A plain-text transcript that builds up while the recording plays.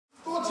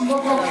ti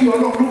kọ́kọ́ kí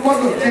Ọlọ́run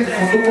gbọ́dọ̀ jẹ́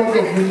nǹkan tó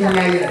gbọ́dọ̀ mú ní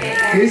láyé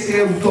kì í ṣe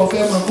ẹrù tó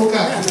fẹ́ mọ kó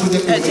káàkiri tó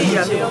jẹ́ pé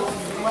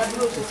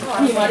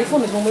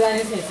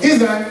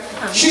ìdá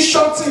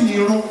ṣíṣọ́tì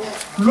irun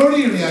lórí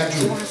ìrìn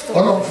àjò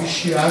Ọlọ́run fi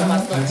ṣe àánú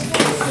àti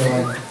ìfẹ́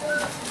wa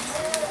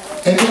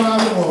ẹni wọn á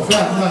lọ ọ̀fẹ́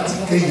àánú àti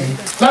kéyìn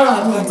lára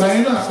àwọn ìgbà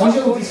yẹn náà wọ́n ṣe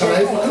kò fi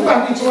ṣàlàyé fún nígbà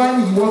míì tí wọ́n á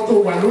ní ìwọ tó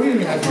wà lórí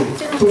ìrìn àjò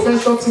tó fẹ́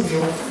ṣọ́tì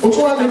irun o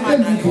tún wá lè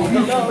tẹ̀lé ìbò mi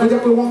ó jẹ́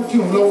pé wọ́n ń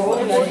kírun lọ́wọ́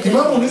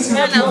ìmáàmù ní sí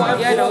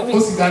kírun o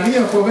sì dà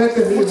níyàn kó fẹ́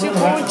tẹ̀lé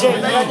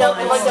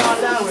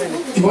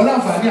ìwọ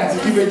láǹfààní àti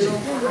kí méjì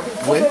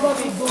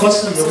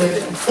kọ́sì ìjọba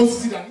ó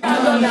sì dà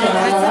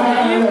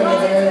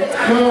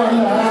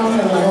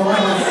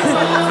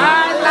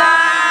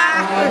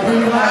Happy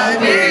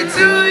birthday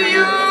to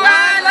you.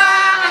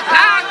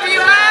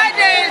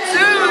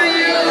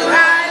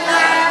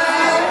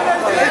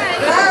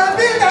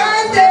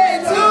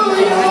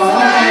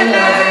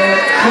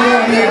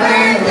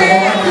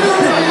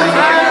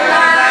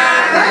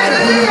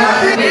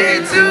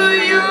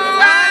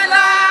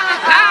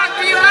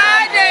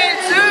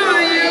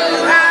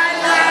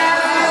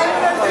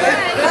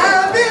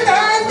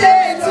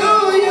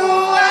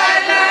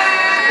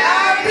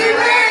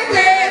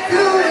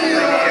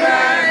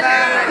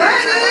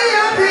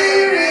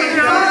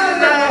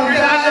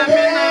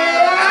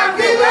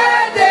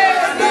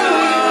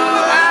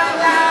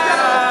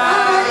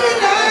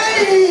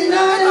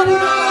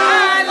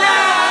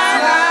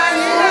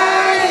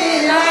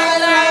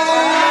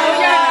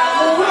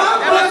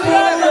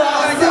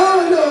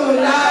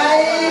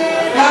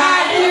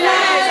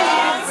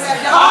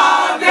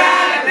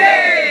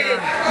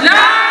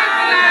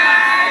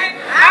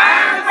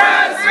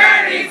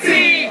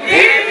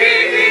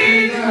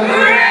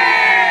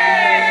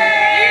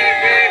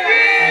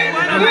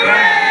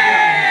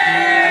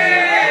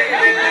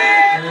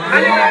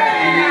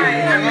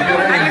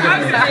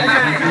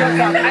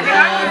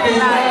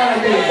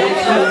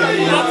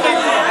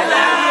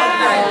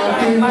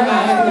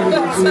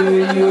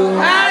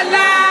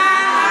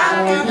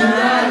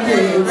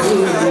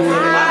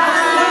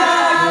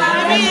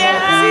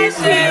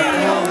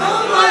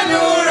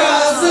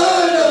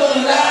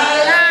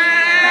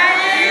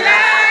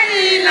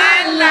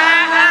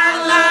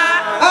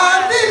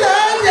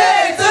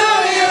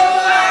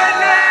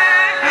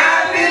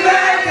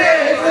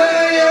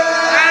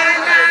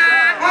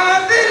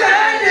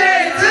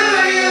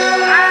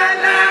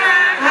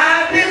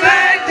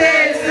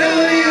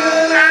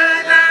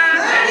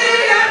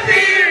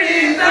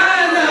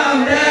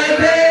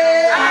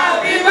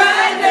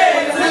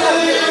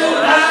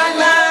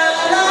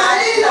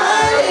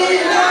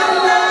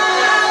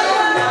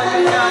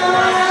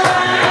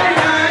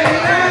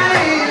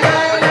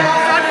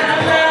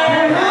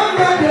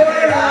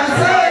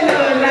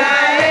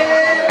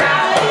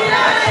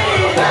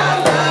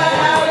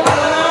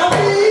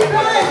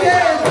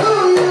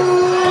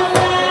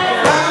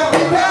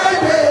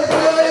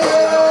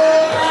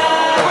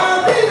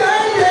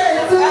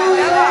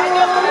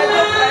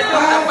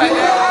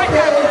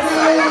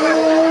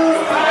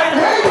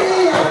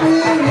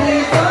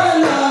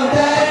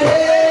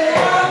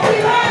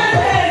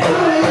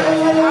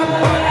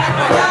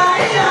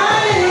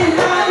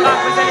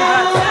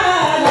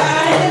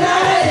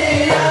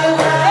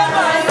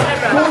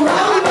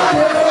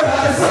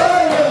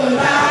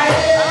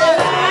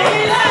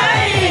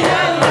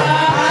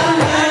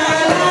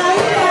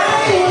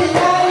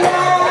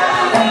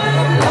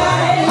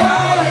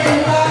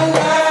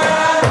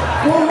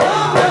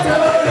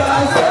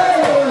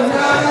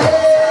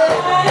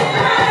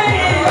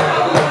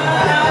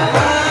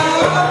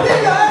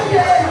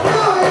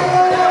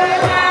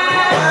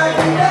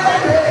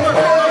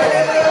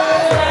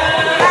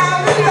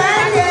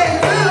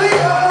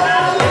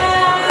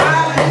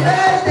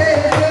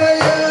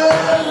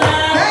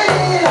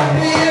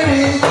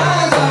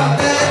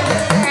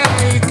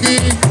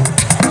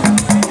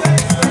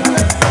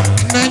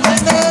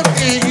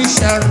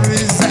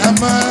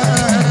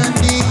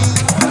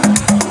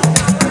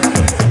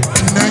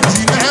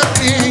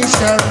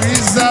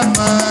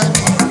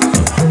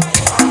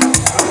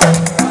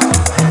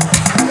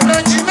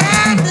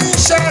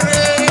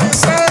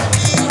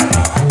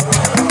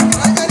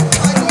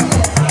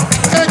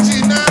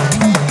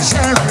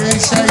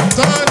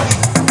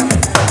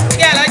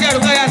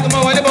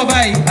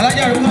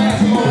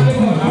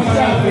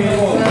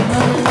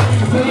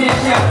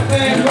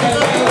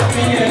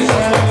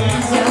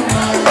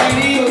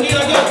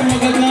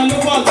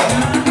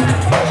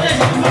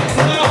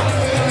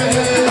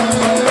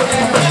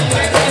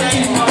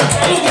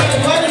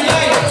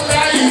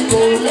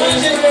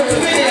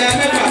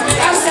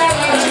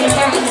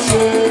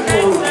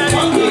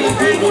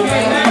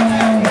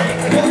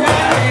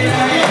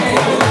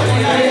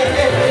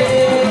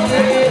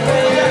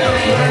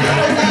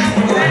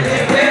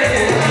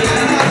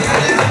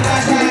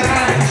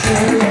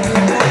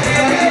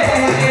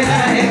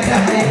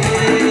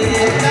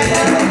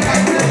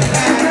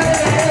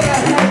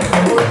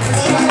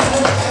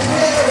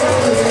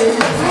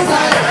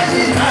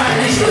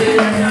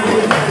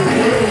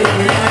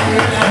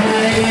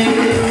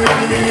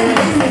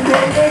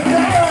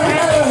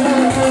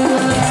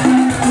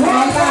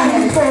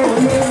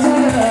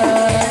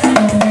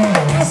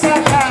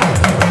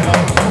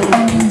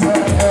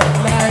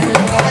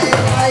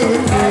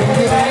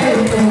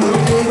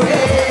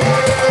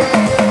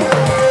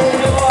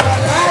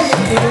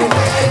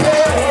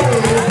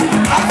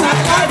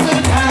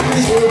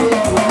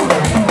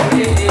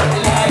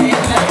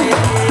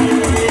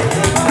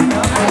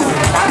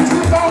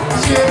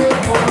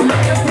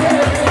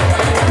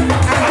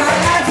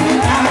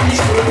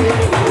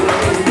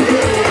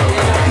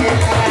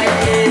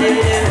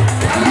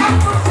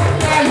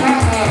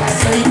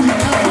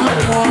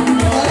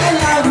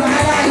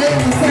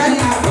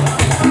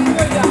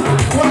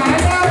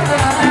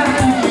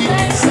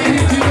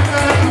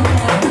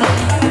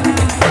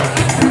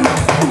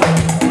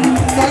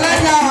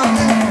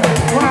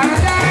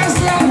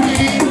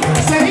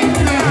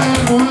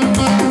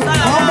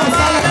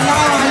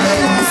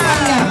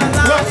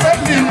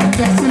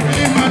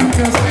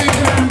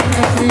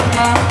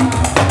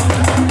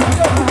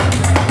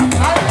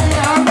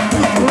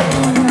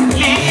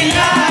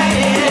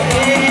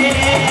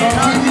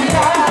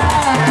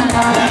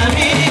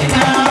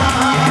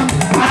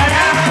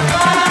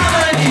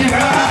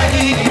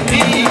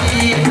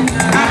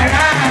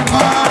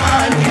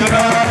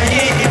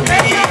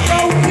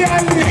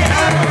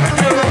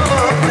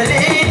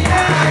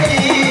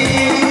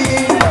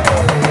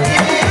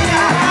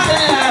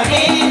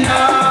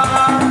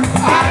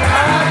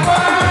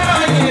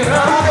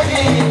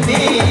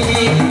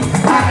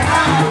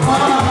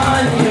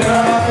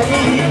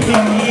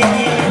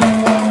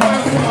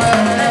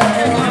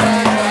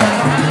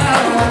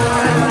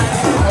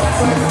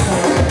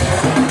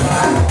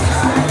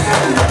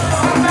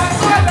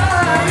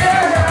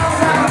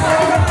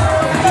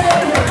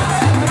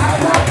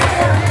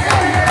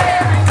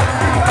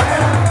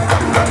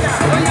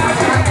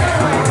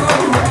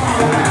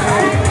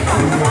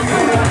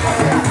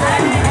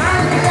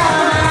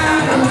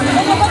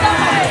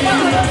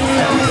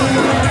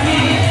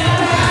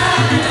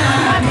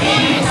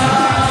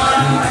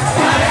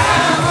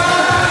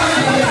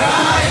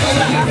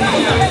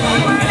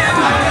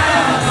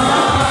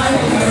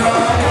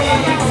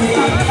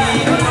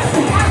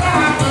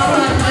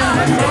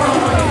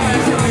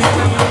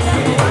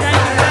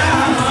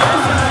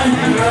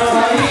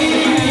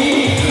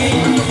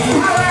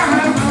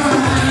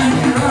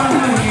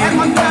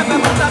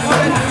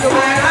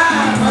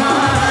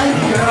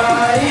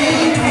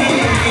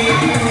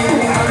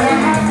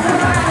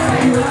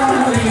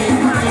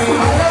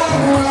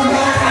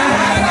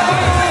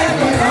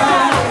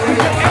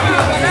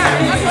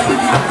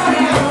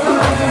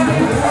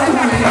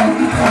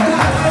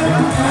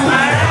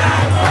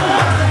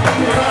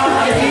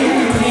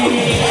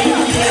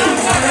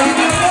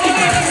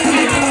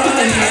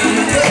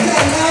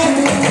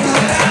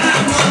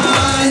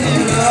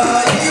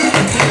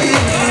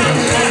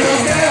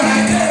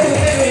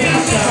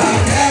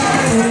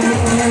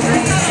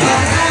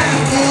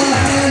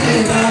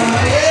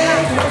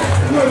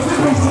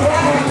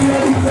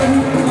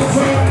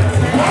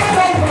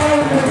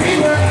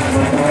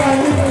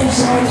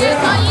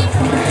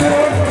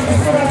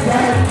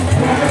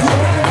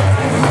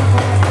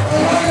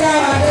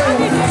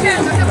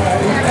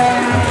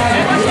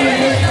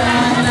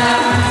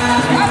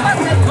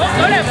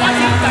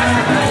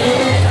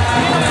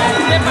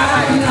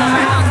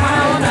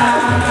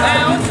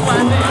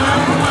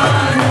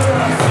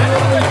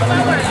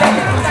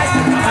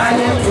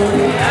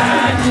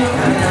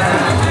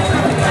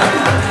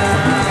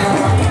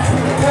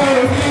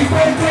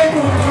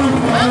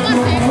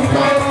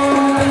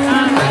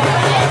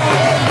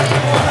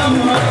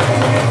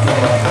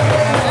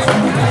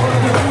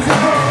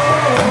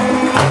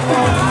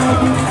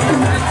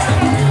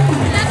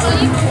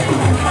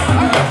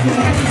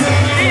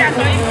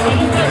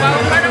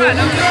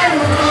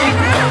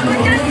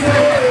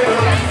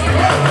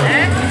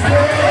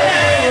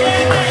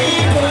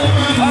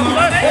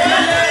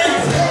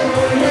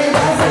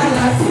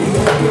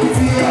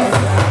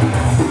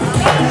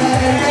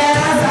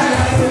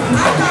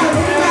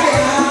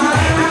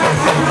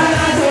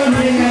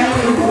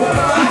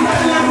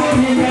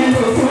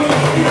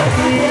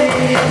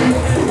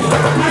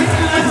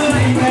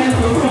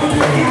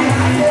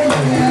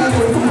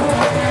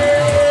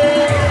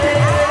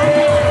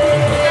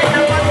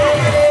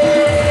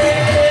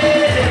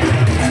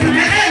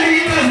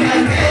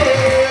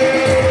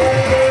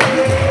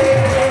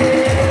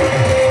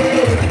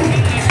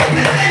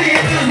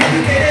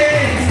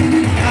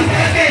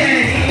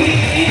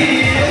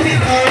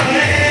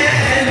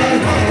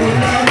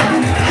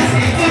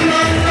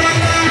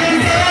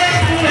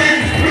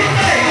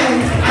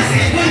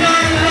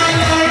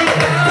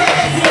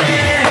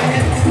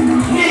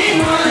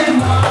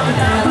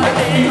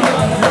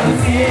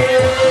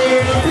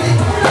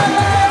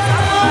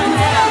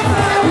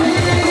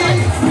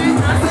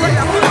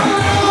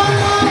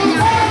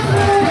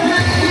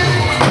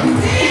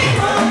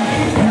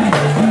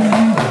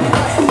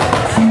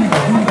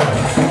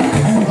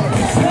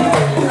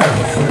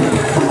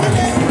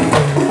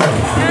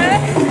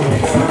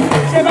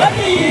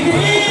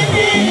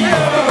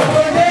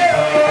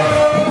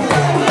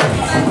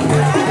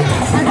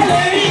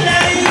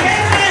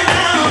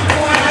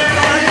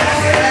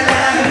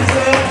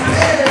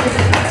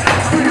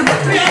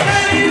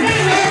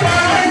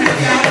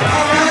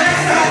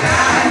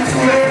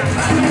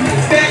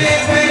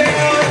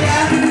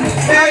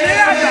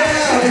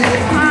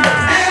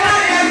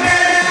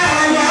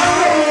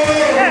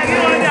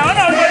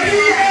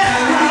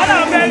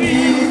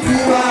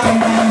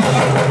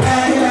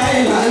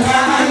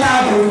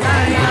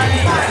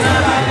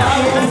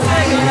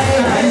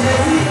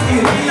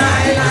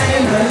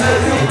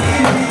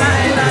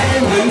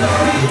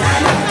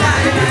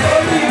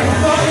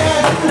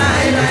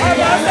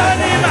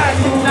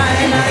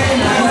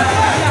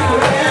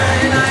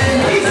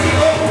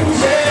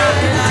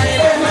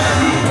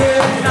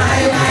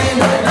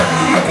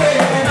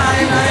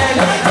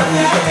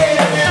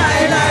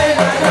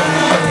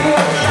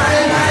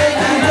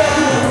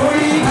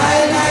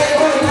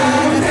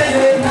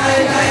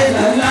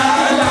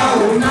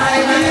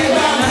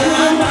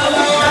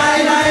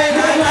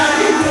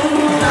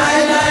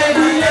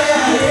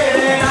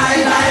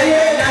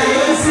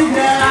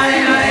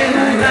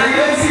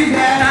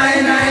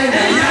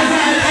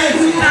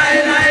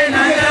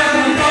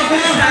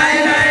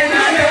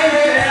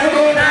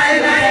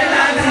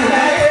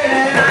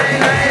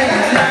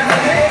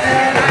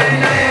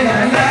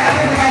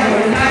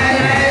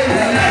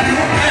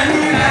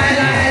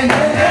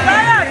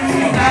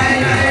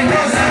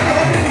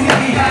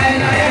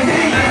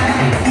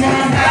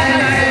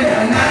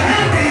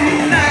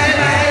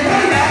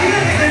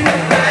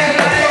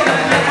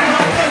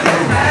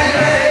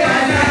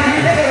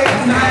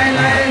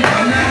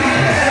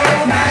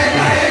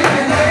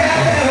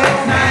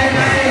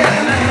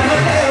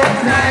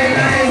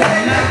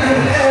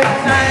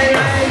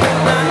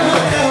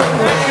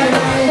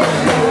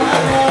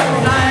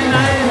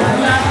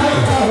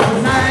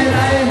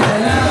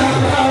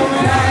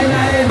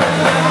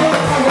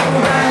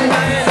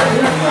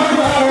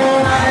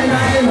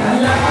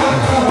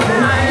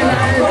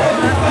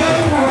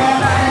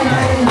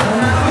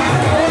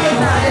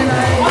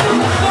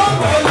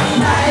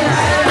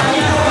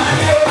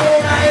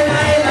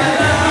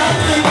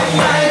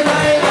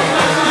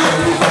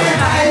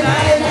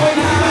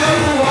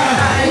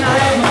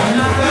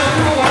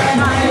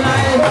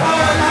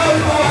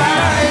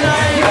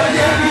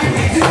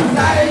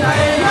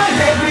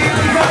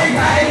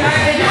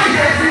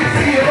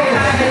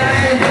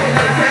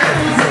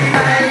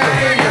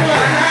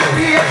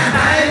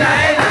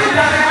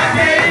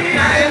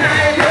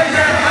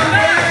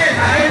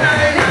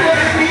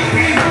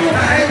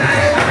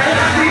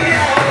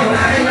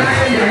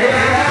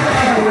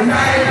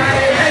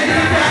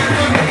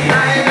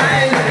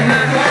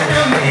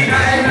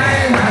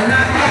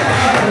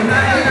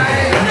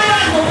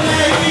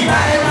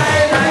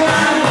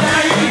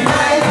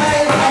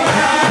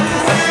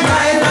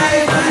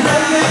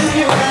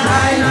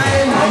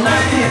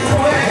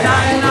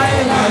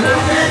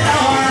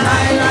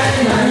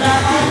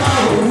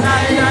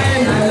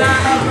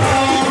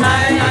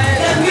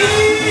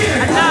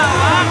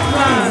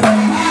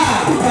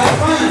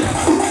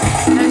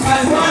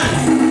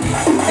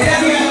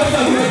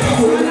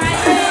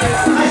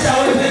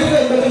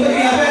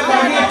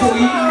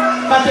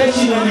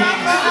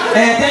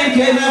 Thank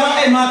you.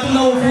 Emma to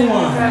know for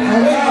one.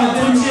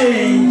 To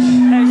change.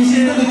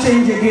 She's going to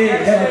change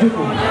again.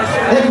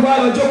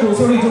 Everybody joke,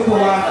 sorry, joke.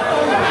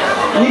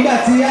 Nígbà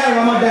tí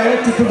àrà máa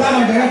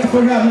direct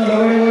program náà lọ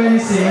wẹ́rẹ́wẹ́rẹ́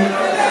nísìnyí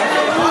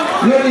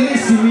lórí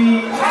lísì mi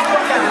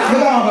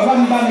nígbà àwọn bàbá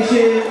mi bá mi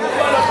ṣe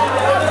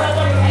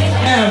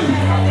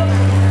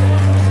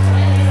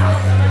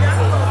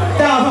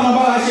táwọn fún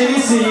bàbá wa ṣe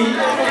nísìnyí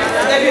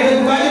ẹbí ẹgbẹ́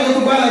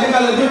gbogbo àlàjẹ́ ká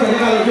lọ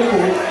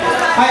jókòó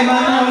àìmọ̀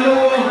náà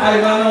lówó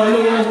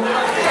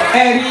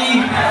ẹ̀rí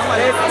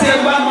tí ẹ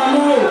bá máa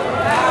múrò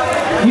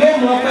yóò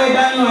mú ọpẹ́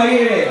dánú ayé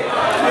rẹ̀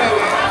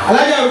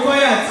Alhaja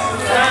Rukayat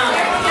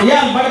ìyá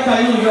àbáríkà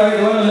yìí ń yọ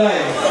ìwọ́n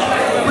láì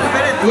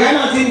ìyá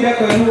náà ti ń bẹ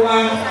pẹ̀lú wa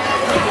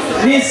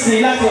ní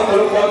ìsìn láti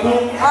ọ̀pọ̀lọpọ̀ ọdún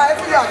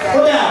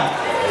kódà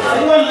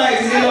ìwọ́n láì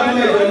ti ní lọ́dún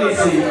mẹ́jọ ní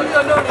ìsìn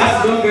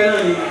láti ló ń bẹ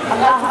náà ni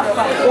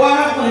ó wá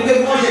rákùnrin pé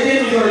bí wọ́n ṣe dé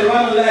ìjọ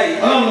ìwọ́n láì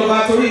ọlọ́run ló bá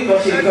torí nǹkan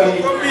ṣe nǹkan ni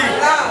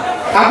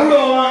àbúrò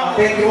wọn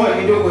àtẹ̀kẹ́ wọn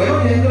ní ìdókòó ẹ̀rọ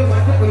ìdílé ìdókòó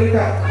àtẹ̀kọ́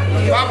lẹ́tà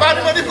bàbá ni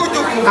mo ní kó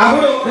jókòó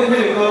àbúrò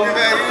pépèlè kan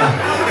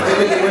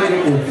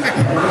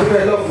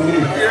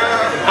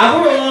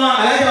àbúrò wọn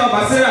Alhaja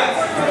Basira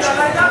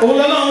òun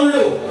lọ́lọ́run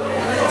lò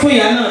fún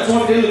ìyá náà tí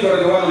wọ́n fi dé lójú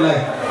ọ̀rọ̀ ìwọ́n láì.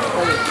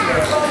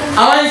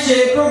 Àwọn ń ṣe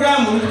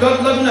prógráàmù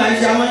lọ́dún náà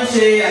àwọn ń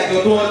ṣe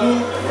àjọ̀dún ọdún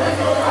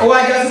ó wá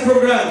já sí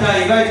prógráàmù tá a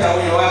invite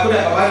àwọn èèyàn wa kódà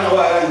bàbá náà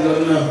wà láti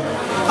lọ́dún náà.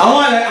 Àwọn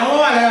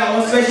wà lára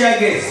àwọn special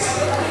guests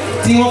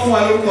tí wọ́n fún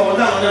wa lórúkọ wọn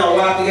táwọn náà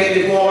wá gẹ́gẹ́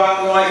bí wọ́n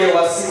wá jẹ́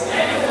wa sí.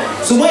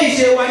 Ṣùgbọ́n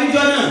ìṣe wa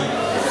níjọ́ náà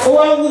ó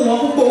wá wù wọ́n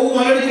púpọ̀ wù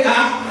wọ́n lórí pé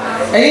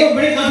ẹ̀yin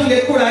obìnrin kan tún lè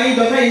kóra yín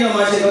jọ káyìn náà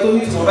máa ṣe nǹkan tó ní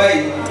ìtumọ̀ báyìí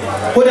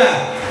kódà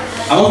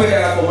àwọn fẹ́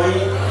darapọ̀ mọ́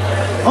yín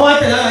wọ́n wá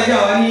tẹ̀lé Alhaja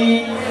wa ní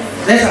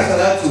lẹ́sà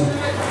sàlátù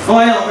wọ́n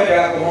wá ní àwọn fẹ́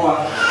darapọ̀ mọ́ wa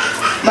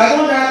gbàgbọ́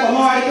wọn darapọ̀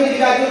mọ́ wa ní pé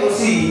kíkà jókòó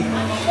sí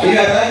i èdè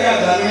àtàlájà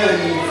àgbàmí náà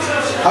ni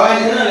àwọn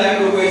ẹ̀jẹ̀ náà láti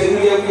gbogbo ẹ̀sìn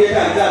wúyẹ́wúyẹ́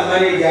dáadáa máa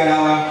ń di ara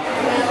wa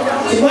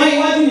ṣùgbọ́n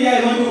iwájú ni ìyá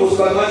ìwọ́n jókòó sí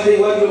wa tó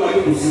iwájú ló máa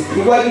jókòó sí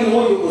iwájú ni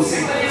wọ́n jókòó sí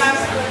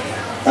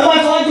táwọn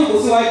tí wọ́n jókòó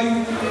síwájú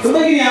tó pé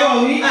kí ni àwọn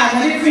òní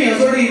àkàní fìyàn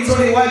sórí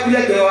iwájú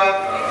lẹ́gbẹ̀ẹ́ wa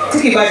tí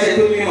kì bá ṣe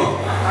tó mímọ̀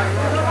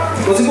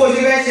kò sí bó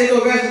ṣe fẹ́ ṣe tó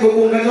fẹ́ ṣe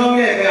gbogbo nǹkan tó ń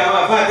rí ẹ̀fẹ́ àwọn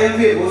àfa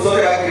àtẹ́ńfẹ́ èkó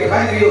sọ́dọ̀ àgbèrè bá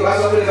níbi Yorùbá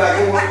sọ pé bá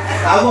ṣe wọ́n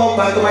àwọn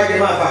ọgbà tó bá jẹ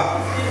máa fà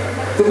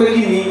tó pé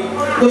kí ni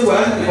tó ti wà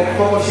láti tẹ̀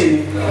kọ́kọ́ ṣe ni.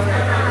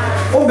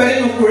 ó bẹ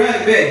nínú Kùránì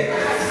bẹ́ẹ̀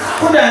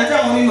kódà ní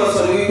táwọn onímọ̀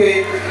sọ̀rọ̀ wípé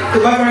tó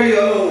bá fẹ́ rí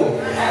Ọlọ́run wọ̀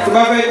tó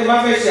bá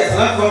fẹ́ ṣe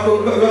àsàlátù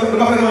tó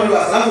bá fẹ́ máa lo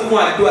àsàlátù fún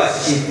àdúrà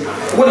ṣíṣe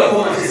gbọ́dọ̀ kọ́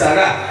máa ṣe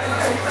sàrà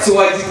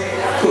síwájú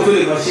kó tó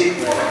lè máa ṣe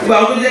gbogbo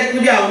àwọn tó jẹ́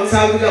níbi àwọn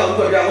sáwùdí àwọn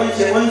tọ̀dọ̀ àwọn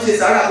ń ṣe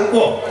sàrà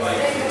púpọ̀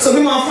so bí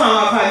wọ́n fún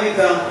àwọn afáàní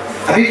kan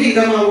àbí kí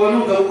nǹkan máa wọnú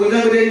nǹkan gbogbo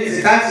náà gbé ní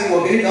ìsìtáàtì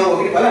wọ̀gìrì kan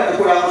wọ̀gìrì pàlà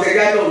àdókò ra wọn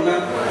ṣẹjá dọ̀ náà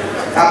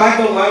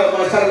àbájọ wọn lọ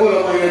máa sáré bọ́ọ̀lù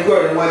ọmọ yẹn gbọ́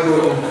rẹ̀ wájú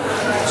Ọlọ́run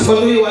ṣùgbọ́n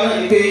tó yé wa náà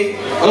ni pé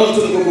Ọlọ́run tó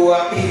ní gbogbo wa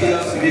kí ìdílé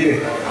náà sì bí bẹ̀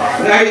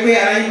láti pé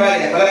ara yín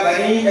balẹ̀ àgbàlagbà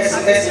ní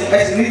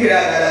ẹsìn ní kiri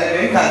àdàdà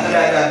rẹ̀ ń kà tó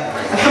dáadáa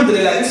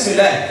alhamdulilayi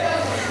bisimilayi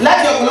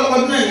láti ọ̀pọ̀lọpọ̀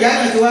ọdún náà ìyá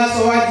náà ti wá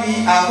sọ wá di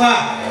àfà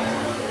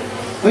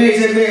wọ́n yẹ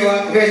sẹ́gbẹ́ wa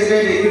bẹ́ẹ̀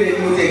sẹ́gbẹ́ lè gbé lè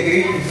mú tẹ̀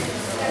kiri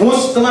wọ́n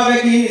tó máa fẹ́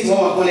kí ní ìsìn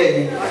wọn wà kúnlẹ̀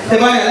ni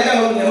tẹ̀bá ní Alhaja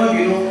wọn ẹ má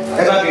bínú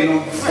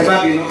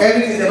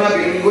everything ẹ má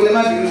bínú ìwọ ẹ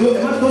má bínú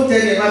tó ń tẹ́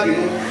ni ẹ má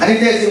bínú àti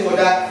tẹ́ ẹ sí wọn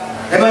dá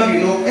ẹ má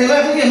bínú ẹ má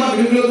fún kí ẹ má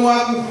bínú kí ló tó wá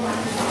kú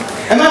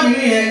ẹ má bínú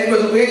yẹn ẹ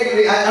gbọ́dọ̀ pé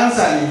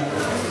ansa ni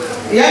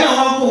ìyá náà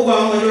wọn kó gbogbo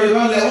àwọn ọjọ́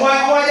ìwọ́n lẹ̀ wọ́n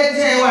wá jẹ́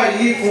tí ẹ wà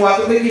rí fún wa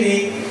tó pé kí ni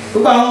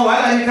gbogbo àwọn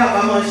wàhálà ní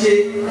káàbà máa ń ṣe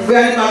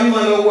bóyá nípa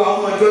mímọ́ lọ wo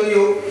àwọn ọjọ́ ni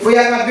o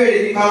bóyá ká béèrè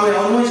nípa àwọn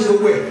ọmọ ń ṣe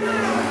gbogbo ẹ̀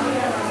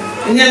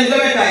ìyẹn ní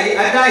lọ́mẹ́ta yìí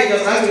adá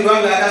ìjọsìn láti ìlú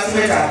àwọn adá sí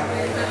mẹ́ta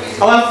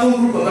àwọn fún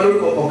gúrúpù kan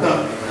lórúkọ kọ̀ọ̀kan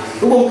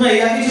gbogbo nǹkan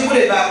ìyá kí ṣe wọ́n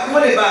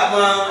lè bá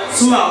máa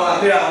súnmọ́ àwọn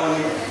àmìrà wọn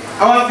ni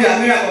àwọn fi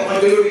àmìrà kọ̀ọ̀kan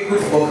jọ lórí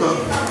gúrúpù kọ̀ọ̀kan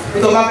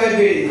nítorí bá fẹ́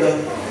béèrè nǹkan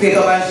kí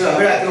nǹkan bá ń ṣe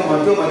àmìrà tí ó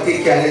mọ̀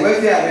tẹ́kì àlẹ́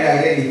wẹ́fẹ́ àmìrà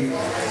rẹ̀ ni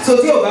so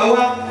tí ò bá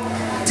wá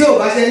tí ò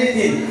bá ṣe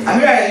anything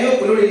àmìrà rẹ̀ yóò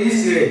pè lórí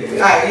lísì rẹ̀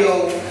àárí o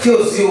tí ò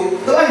sí o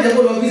tó bá jẹ́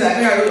kó lọ bísí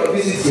àmìrà rẹ̀ lọ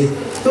bísí tiẹ̀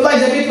tó bá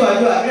jẹ́ bí tó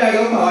àjọ àmìrà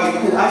rẹ̀ ọ̀pọ̀ àwọn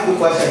yòókù á fi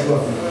kó aṣàjọ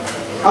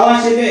àwọn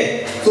ṣe bẹ́ẹ̀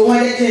tó wọ́n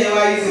jẹ́ kí ẹ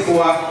wá yìí sí fún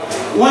wa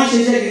wọ́n ṣe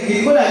iṣẹ́ gidi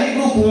kódà ní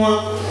gúrúùpù wọn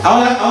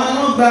àwọn ni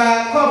wọ́n gba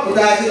kọ́ọ̀pù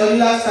tá a ṣe lọ ní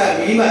last time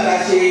nígbà tá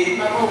a ṣe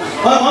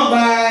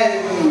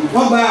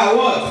wọ́n gba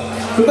award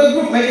tó pé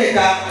gúrúùpù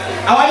mẹ́tẹ̀ẹ̀ta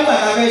àwọn nígbà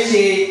tá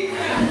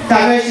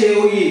a fẹ́ ṣe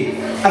oyè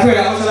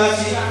afẹ́rẹ́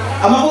àkọsọ́láṣí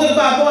àmọ́ kó tó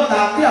bá a bọ́ọ̀ta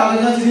kí àwọn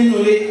ọ̀gá ti nínú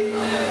ilé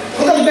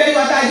kó tó bẹ́ẹ̀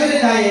nígbà tá a jó lè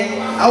ta yẹn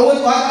àwọn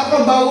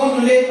akọ́gba owó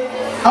nulẹ̀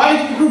àwọn ní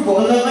gúrúùpù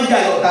ọ̀gá kan jà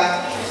lọ́ta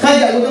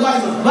kájà ló tó bá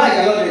ti mọ̀ bá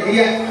ìjà lọ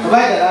Nàìjíríà bá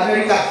ìjà lọ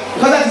Amẹ́ríkà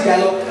kọ́sà ti jà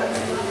lọ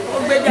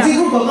tí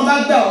gúrúùpù kan bá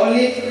gbà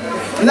wọlé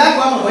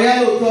láàbọ̀ àmọ̀ bóyá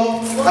lóòótọ́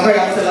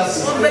abẹ́rẹ́ àmọ́tẹ́lásì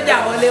ó gbéjà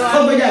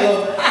lọ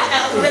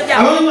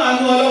àwọn onímọ̀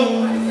àánú Ọlọ́run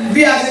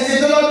bí a ṣe ṣe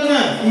tó lọ́dún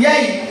náà ìyá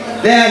yìí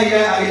lẹ́yìn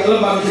àyè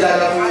ọlọ́ba mi ṣe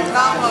dáadáa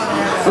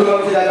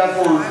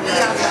fún wọn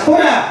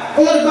kódà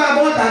ó lọ́dún bá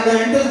bọ́ọ̀tà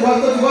gan tó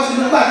ti bọ́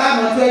sínú gbà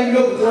táwọn tó ẹni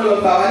lókùn tí wọ́n lọ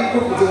gbà wá ní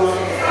gúrúùpù tí wọ́n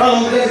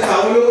ọlọ́run tó ti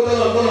àwọn olówó tó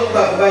lọ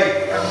gbà fún báyìí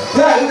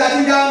bẹ́ẹ̀ ló ta ti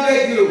ń dá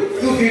 100 euro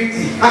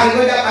 250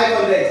 àgbẹ̀gbẹ̀dá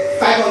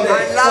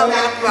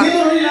 500 nínú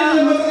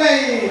nínú mọ́tòkà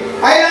yìí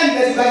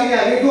ayélujára ti bá kíni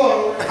àgbẹ̀gbẹ̀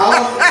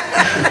ọ̀run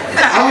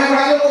àwọn ẹ̀rọ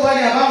alówó wá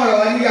ní àbáwọn ọ̀rọ̀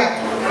wá níyà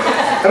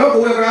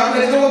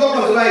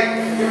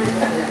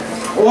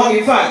wọ́n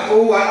in fact ó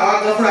wà àwọn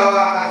kan fúnra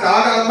wa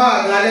àtàwọn kan bá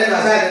àgbà lẹ́nu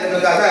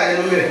àtàlẹ́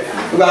nínú rẹ̀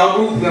gbogbo àwọn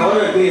gúrúùpù àwọn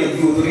náà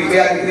gbìyànjú torí pé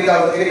akékeré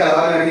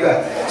wà náà nígbà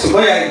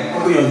ṣùgbọ́n yà yìí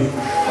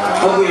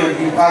wọ́n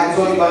gbìyànjú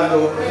àdìsọ́ nípa lọ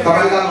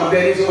babalika mọ̀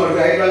bẹ́ẹ̀ ní sọ́wọ́n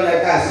rẹ̀ ayélujára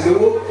láti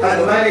àṣìlówó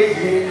àti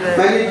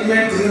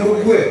mánéjìmẹ́ntì ní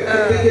gbogbo ẹ̀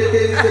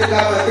tètè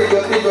káfà tẹ́jọ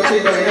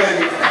náà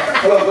ni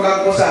ọlọ́run kó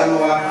kó sàánú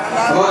wa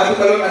àwọn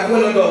àdúgbò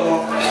lọ́dọ̀ wọn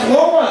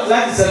wọ́n wọ̀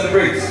láti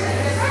celebrate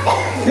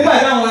nígbà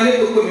táwọn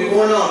elétò pè mí fún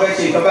wọn náà fẹ́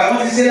ṣe ìjọba wọn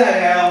ti ṣe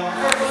láàrin ara wọn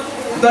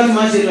tọ́jú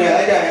máa ń ṣe lọ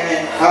ìyájà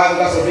yẹn àwọn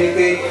àgbà sọ fún mi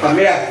pé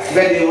àmìrà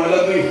bẹ́ẹ̀ ni wọn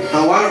lọ́gbìn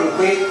àwọn àrùn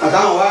pé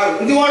àtàwọn wà rò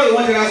ní wọ́n rò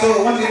wọ́n ti ra sọ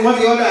wọ́n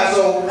ti ọ́dà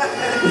sọ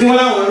ní wọ́n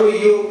láwọn rò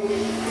yìí ó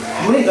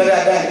mo ní ìtọ́jú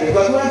dáadáa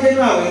ìgbà tó wá dé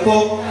inú àwẹ̀ kọ́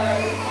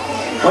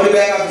wọ́n ní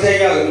bẹ́ẹ̀ ká fi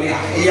sẹ́yìn àwẹ̀ mi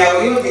ìyàwó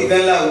yóò ti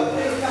dán lá o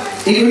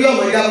ìlú yóò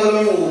mọ̀ ìdábọ̀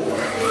lọ́rùn o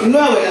inú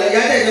àwẹ̀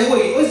ìyájà ìdánwò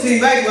yìí ó sì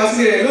invite wá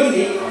sí rẹ̀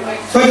lónìí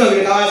tọ́jú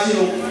ọ̀gbìn káwá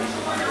sínú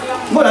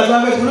bọ́dà tó wá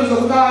fẹ́ kúló sọ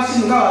fún káwá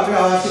sínú káwá fẹ́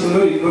wá sínú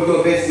lórí gbogbo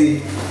ọ̀bẹ sí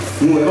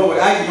inú ẹ̀ bọ́wọ̀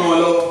láàyè náà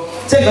lọ́wọ́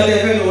ṣé ìgbà tẹ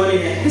fẹ́ nu wọn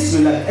nìyẹn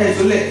bisimilá ẹ̀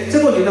tó lẹ̀ ṣé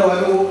kò ní náà wá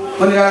lówó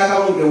wọn ní rárá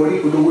káwọn bẹ̀ wọlé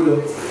kò lówó lọ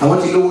àwọn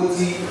ti lówó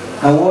tí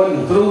àwọn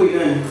ọ̀nà tó lówó yìí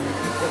náà ni.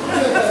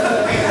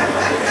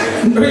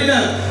 nítorí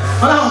náà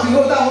wọn làwọn ti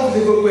lówó táwọn fi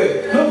ṣe gbogbo ẹ̀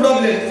no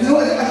problem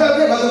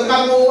afẹ́fẹ́ ìbátan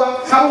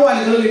káwọ́ wà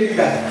nínú lè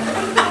dìgbà.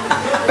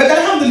 bẹ̀tẹ̀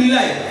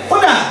alhamdulilayi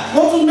kódà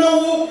wọ́n tún náwó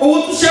owó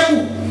tún ṣẹ́kù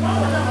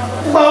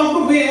gbogbo àwọn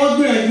gbogbo yẹn wọ́n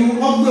gbìyànjú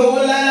wọ́n gbé owó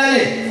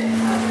lálẹ́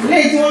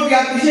lẹ́yìn tí wọ́n fi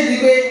appreciate di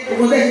pé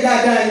ogun tẹ́sí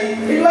dáadáa ni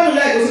inú wà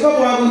nílá ìkòsí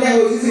kọ́kọ́ wa kò ní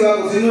ẹ̀wọ̀ títí wa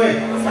kò sínú ẹ̀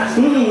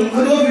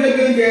ọdún wọ́n fi lé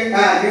gbé oúnjẹ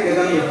àdéhùn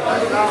kan yẹn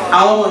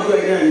àwọn ọmọ ìjọ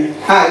yìí náà ni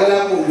àgbẹ̀lá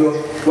kò jọ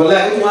wọ̀lá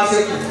ẹ̀ tó tún wá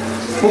sẹ́kù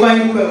bó bá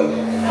ní pẹ́ o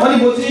wọ́n ní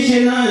bó ti ń ṣe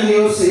náà ni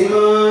o sì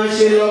máa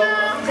ṣe lọ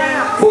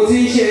bó ti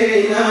ń ṣe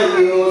náà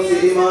ni o sì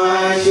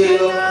máa ṣe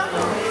lọ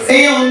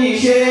èèyàn ò ní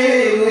ṣe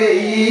ìwé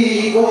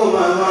yìí kó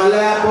màmá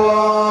lábọ́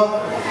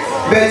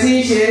bẹ́ẹ̀ ti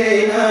ń ṣe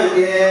náà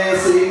ni ẹ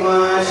sì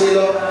máa ṣe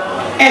lọ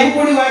ẹ̀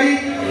kúkú ní wárí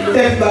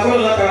tẹ gbàgbọ́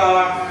látara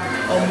wa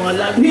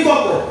ní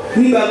kọ̀kọ̀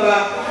ní gbangba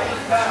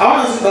àwọn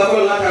náà sì gbàgbọ́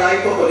látara ní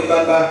kọ̀kọ̀ ní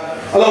gbangba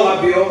ọlọ́run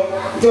abiọ́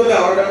jọ́dá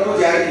àwọn ọ̀dọ́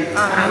jáde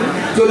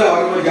jọ́dá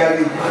àwọn ọ̀dọ́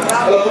jáde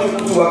ọlọ́run fi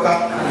kutu waka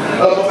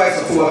ọlọ́run fa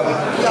ẹ̀sán tu waka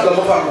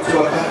ọlọ́run fa àrùn tu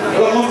waka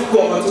ọlọ́run fi kú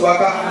ọmọ tu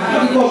waka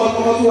kú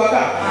ọmọ tu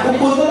waka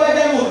gbogbo tó bá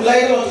jẹ́ mọ̀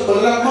láyé lọ́wọ́ tó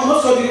tọ̀lá mọ́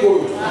sọ́ di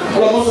kòrò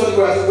ọlọ́run sọ́ di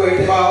kòrò àti kòrò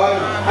ìtẹ̀mọ́ àwa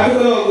náà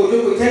adúgbò náà kò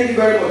jókòó thank you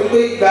very much pé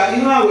ìgbà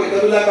inú àwẹ̀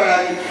ìtọ́jú lágbára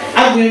ni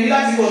agbèrè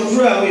láti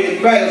kọ̀ntúrò àwọn èèyàn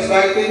ìgbà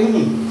ìlọsibáyé pé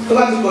tó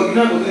bá ti pọ̀ jù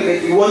náà kò tẹ́lẹ̀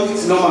kí wọ́n ti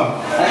normal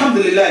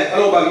alhamdulilayi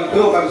ọlọ́wọ́ bàbí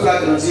tó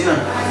láti nà sí náà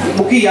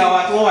mo kí ìyá wa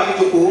tí wọ́n wà ní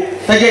jókòó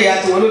tẹ́jẹ́ ìyá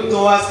tí wọ́n ló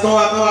tán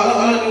wá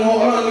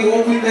ọlọ́run ni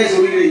wọ́n witness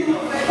oríire yìí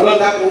ọlọ́run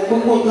dàpọ̀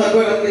gbogbo nǹkan tó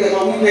yẹ kí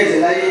wọ́n witness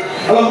láyé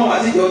ọlọ́run wà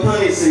sí ìjọ tán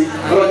lè sìn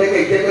ọlọ́run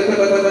tẹ́kẹ̀ ìjẹ́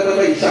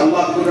pẹ́pẹ́pẹ́pẹ́pẹ́ inshallah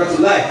àbúkọ́ dọ́tí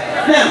láì.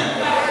 náà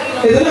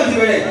ètò náà ti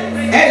bẹ̀rẹ̀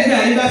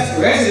ẹ̀ẹ́dẹ̀gbẹ̀rẹ̀ ní báṣì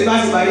rẹ̀ sì bá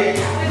sì parí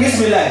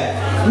bísímìlà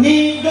ní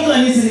dókítà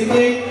ní sinmi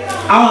pé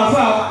àwọn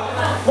àfa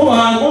wọ́n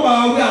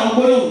máa wí àwọn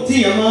gbólóhùn tí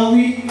èèyàn máa ń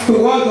wí tó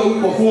wọ́n jọ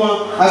wípọ̀ fún wọn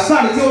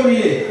àṣàrì tí ó rí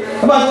rẹ̀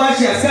wọ́n bá tó wá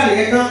ṣe àṣàrì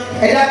yẹn tán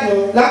ẹ dákun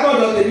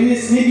lápọ̀dọ̀ tèmi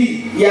níbi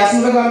ìyàsí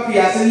wọ́n bá fi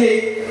ìyàsí lé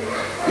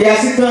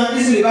ìyàsí kan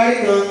nísìlè bá rí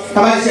kan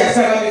tàbá ti ṣe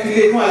àṣàrì wọn fi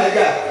lé fún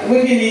alájà wí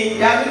kí ni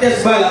yàtú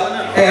tẹ̀síbà làwọn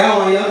náà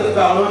àwọn ìyá tó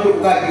gba àwọn ọdún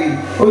káàkiri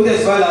ó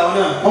tẹ̀síbà làwọn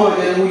náà wọ́n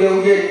jẹ́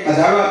wúyẹ́wúyẹ́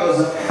àtàrà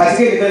àtọ̀sán àti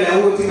kéde tẹ́lẹ̀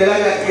owó ti bẹ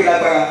lábẹ́ àti kéde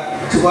lágbára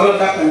ṣùgbọ́n lọ́dún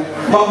dákun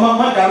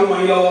má dàrú mọ́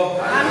yín lọ́wọ́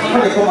má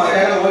jẹ́ kó máa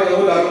dáná wọ́n jẹ́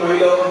kó dàrú mọ́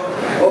yín lọ́wọ́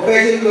ọ̀pẹ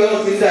ṣe kí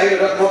ọlọ́run ti ń da ayé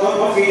lọ́dọ̀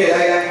wọ́n fi ilẹ̀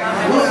láyà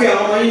wọ́n fi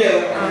àwọn ọmọ ilẹ̀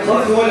wọ́n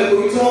fi wọ́n lè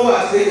torí tí wọ́n wà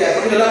sí ìjà tí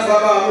wọ́n láti bá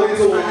wa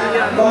mójútó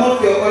wọn wọ́n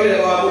fi ọkọ ilẹ̀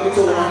wa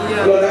mójútó wọn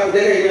lọ́dọ̀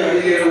àbújẹ́lẹ̀ yìí náà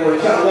nílé wọn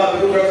ṣáà wọ́n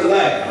àbújọ́ rẹ̀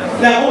láì.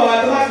 ní àwọn bàbá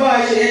tó bá bá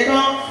a ṣe yẹn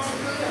tán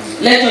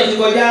lẹ́tọ̀ ti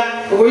kọjá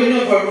owó inú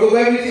ìfọ̀rọ̀ gbogbo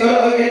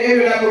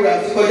every other program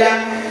ti kọjá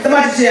tó bá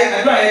ti ṣe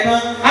àdúrà yẹn tán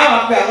á wà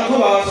pé àwọn tó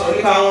bá wa sọ̀rọ̀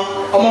nípa wọn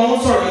ọmọ wọn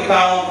sọ̀rọ̀ nípa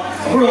wọn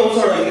àbúrò wọn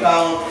sọ̀rọ̀ nípa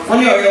wọn wọ́n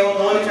ní ọ̀rẹ́ wọn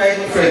kan wọ́n ní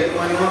childhood friend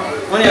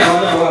wọ́n ní àwọn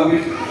náà wà wí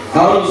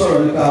àwọn ló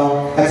sọ̀rọ̀ nípa wọn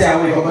àti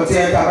àwọn ìkọ̀kọ̀ tí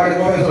ẹ ta bá ní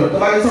wọ́n fẹ́ sọ̀rọ̀ tó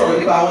bá ní sọ̀rọ̀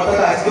nípa wọn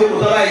tọ́ta àti jókòó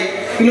tọ́lá yìí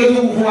kí ló tó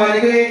kù fún wa ni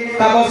pé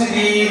kábọ́ sí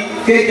di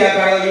kéèkì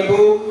àkàrà òyìnbó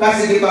ká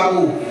sì di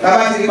papò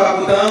tábà sì di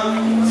papò tán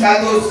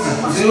kátó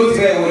sí ló ti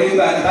fẹ́ wọlé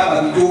nígbà ní tábà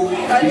tó jó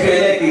ìfẹ́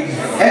ẹlẹ́ẹ̀kejì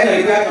ẹ̀ẹ́dọ̀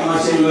ìgbà kan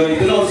máa ṣe lọ ní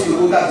tó náà sì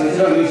kó tàbí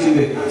ẹ̀ṣẹ̀ náà ló ṣe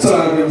bẹ̀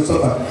sọ̀rọ̀ àgbẹ̀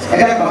mustapha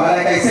ẹ̀dá bàbá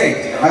like I said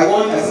I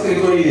want àsìkò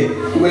tó nílẹ̀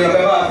ìwé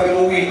ọ̀bẹ bá fẹ́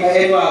mú wí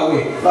ẹnu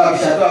àwẹ̀ bá fi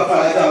ṣàdúrà fún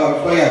alájà wa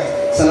kọ́yà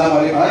salamu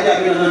alaykum alájà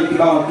mi náà ní kí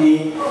báwọn kí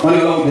wọ́n ní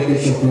ọlọ́run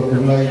tẹ̀tẹ̀ ṣọ̀kọ̀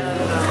ọ̀gbọ̀n láyé.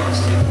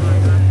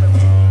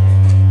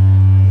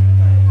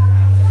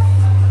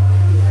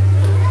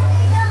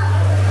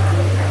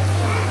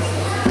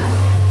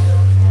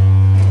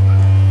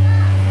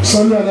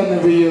 صلوا على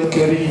النبي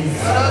الكريم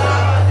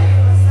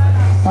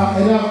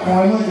أنا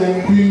محمد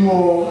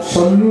يقول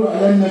صلوا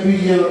على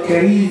النبي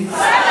الكريم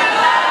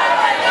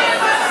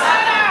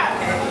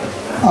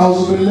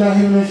أعوذ بالله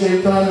من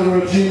الشيطان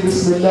الرجيم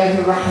بسم الله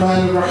الرحمن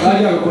الرحيم.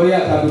 Alhaja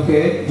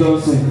Rukayat'S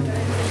Johnson.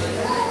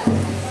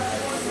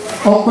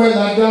 ọpẹ́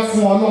la dá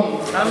fún Ọlọ́run.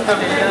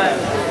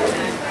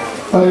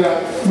 ọ̀rẹ́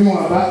bí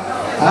wọ́n bá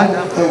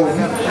ẹ̀wọ̀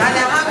ní.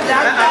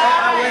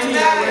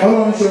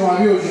 Ọlọ́run ṣe wọn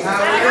àbí òṣù.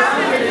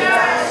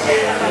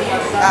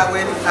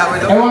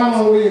 ẹ wá mọ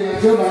owó èèyàn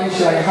tí ó máa ń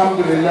ṣe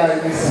alhamdulilayi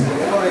nísìn.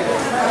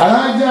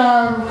 Alhaja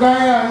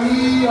Rukayat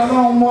yìí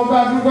ọlọ́run mọ bá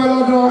dúpẹ́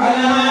lọ́dọ̀.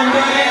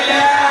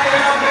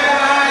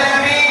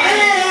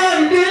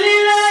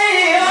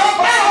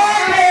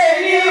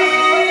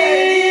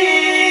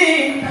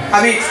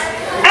 Amin.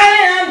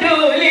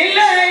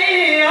 Alhamdulillahi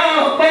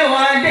ọpẹ́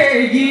wa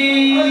deji.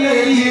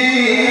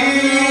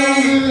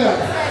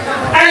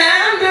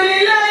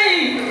 Alhamdulillahi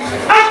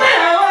ọpẹ́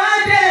wa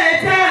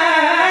deta.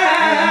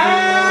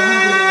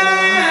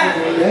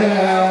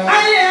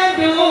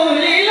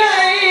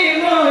 Alhamdulillahi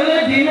mo lo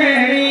di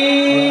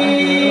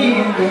mẹ́rin.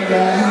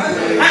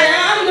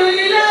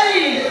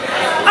 Alhamdulillahi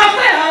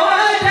ọpẹ́ wa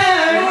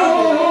daru.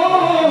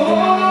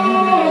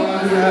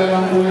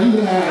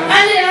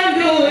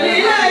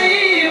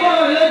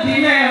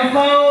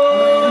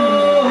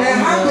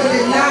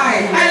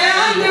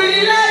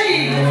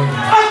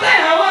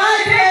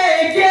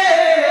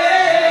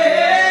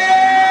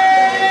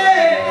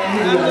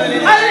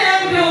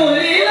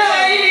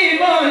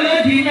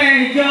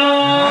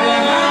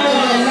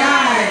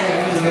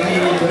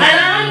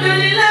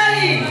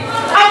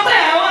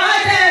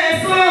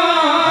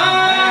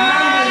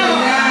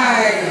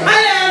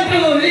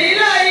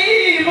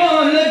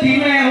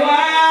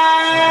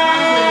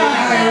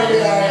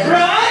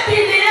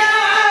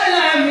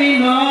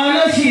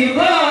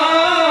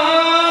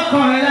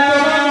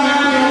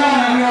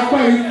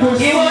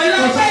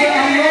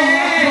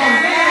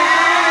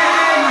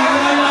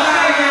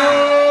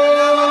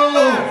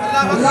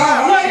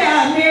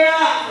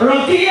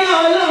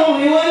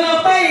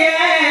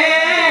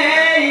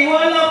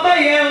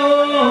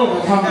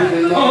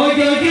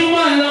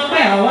 Ojoojúmọ́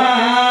lọ́pẹ́ àwa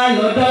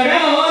lọ́dọ̀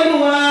rẹ̀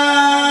Olúwa.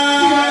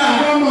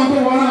 Ọmọ tó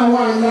wọ́n náà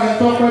wà ní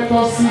àtọ́pẹ́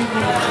tọ́ sí.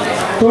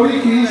 Torí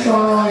kì í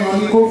ṣọ̀rọ̀ ọ̀yàn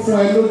ni kó fún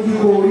ẹ lójú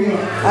kó rí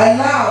hàn.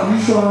 Kì í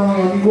ṣọ̀rọ̀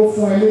ọ̀yàn ni kó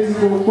fún ẹ létí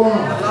kó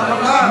gbọ́ràn.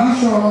 Kì í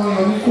ṣọ̀rọ̀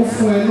ọ̀yàn ni kó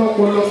fún ẹ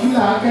lọ́pọlọ kí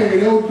làákẹ́rẹ́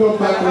rẹ̀ ó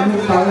dọ́gba pẹ̀lú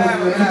àwọn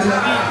ènìyàn jíjẹ.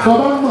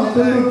 Bàbá mọ̀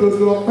pé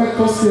lòdòdó ọpẹ́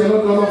tọ́ sí ẹ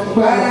lọ́dọ̀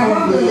ọlọ́pẹ́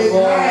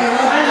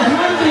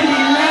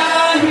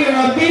Alhamdulillahi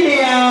rabbil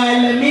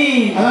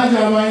alamin.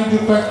 Alájà máa ń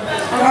dúpẹ́.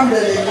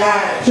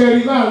 Ṣé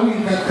rí bá wí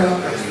nǹkan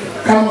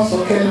ká mọ̀ sọ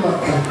kẹ́lìmọ̀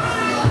kan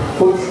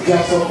ó ti já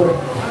sọpẹ́.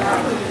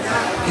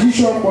 Kì í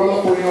ṣe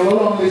ọ̀pọ̀lọpọ̀ èèyàn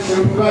lọ́lọ́run lè ṣe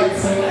irú báyìí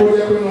fún kó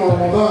jẹ́ pé nínú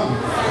Ramadan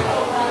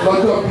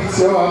lọ́jọ́ bíi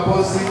tí ẹ wà bọ́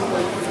sí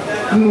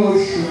nínú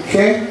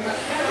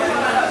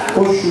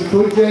oṣù tó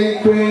jẹ́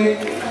pé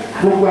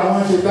gbogbo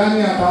àwọn ṣètánì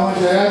àtàwọn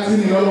ṣẹ̀yà tí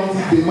ní lọ́lọ́run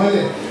ti dè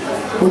mọ́lẹ̀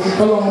oṣù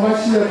tọ́lọ́run bá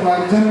ṣílẹ̀kùn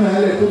àlùjánnà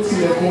ẹlẹ̀ tó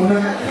tilẹ̀kùn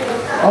náà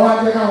ọwọ́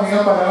ajẹ́ káwọn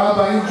èèyàn padà wá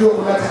bá yín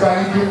jókòó láti bá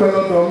yín dúpẹ́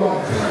lọ́dọ̀ Ọlọ́run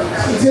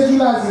ìṣẹ́jú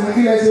láti ní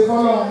kí ẹ ṣe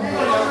fọ́lọ́run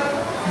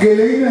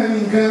gèlè yín náà ní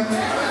nǹkan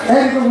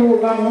ẹni tó gbogbo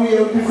bá mọ̀ ń yẹ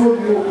ojú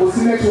fóònù kò sí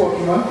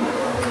nẹ́tíwọ̀kì mọ́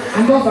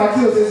nǹkan fà tí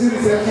o ṣe sí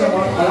reception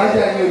wọn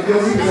alájà ni òjò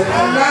sí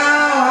reception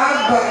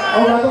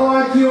ọba tó wá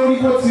jí orí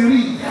bó ti rí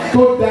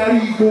tó darí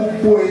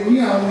gbogbo ẹ̀ ní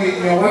àwọn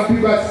èèyàn wá bí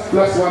bá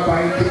láti wá bá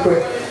yín dúpẹ́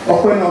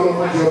ọpẹ́ náà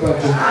ọlọ́mọ jẹ́ ọba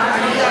jẹ́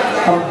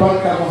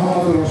àbúkà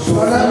Muhammadu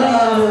Rasulullah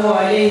Sallallahu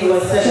alayhi wa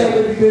sallam. ṣé ẹ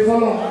lè dìde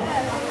fọ́lọ́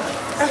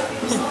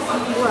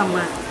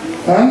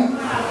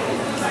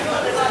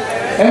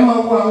ẹ máa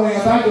wo àwọn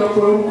èèyàn tá a jọ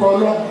pé orúkọ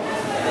Ọlọ́run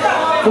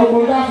gbogbo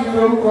dáàbò pé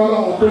orúkọ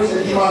Ọlọ́run pé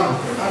ṣẹ́jú márùn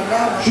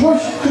ṣùgbọ́n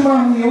ṣẹ́jú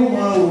márùn yẹn ó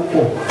máa rò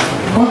pọ̀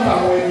mọ́ta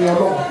àwọn ẹni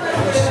Ọlọ́run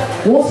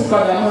wọ́n sì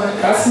padà máa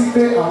kà sí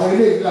pé àwọn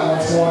ilé ìlú àwọn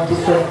tí wọ́n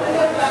dúpẹ́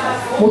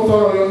mo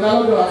tọrọ yọ̀ǹda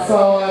lọ́dọ̀ àfa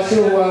wa ṣé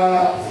wa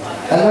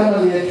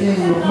alámọ̀lẹ̀ kí n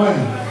Lukman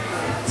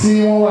tí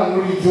wọ́n wà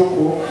lórí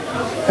ìjókòó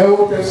ẹ wo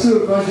pẹ̀sìlì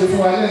kan ṣe fún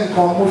wa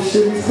lẹ́ǹkan mo ṣe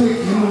mistake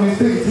nínú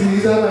mistake tí mi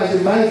sábà ṣe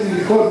báyìí ti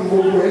rìkọ́ọ̀dù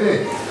gbogbo ẹ̀ lẹ̀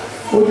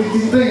odidi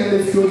téèyàn lè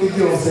fi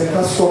odidi ọ̀sẹ̀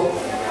kan sọ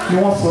ni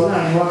wọ́n sọ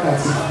láàrin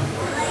wákàtí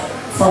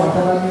fáwọn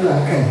tábà ní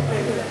làákàyè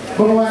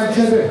bọ́n wá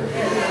jẹ́ bẹ́ẹ̀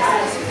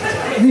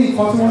ní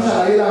nǹkan tí wọ́n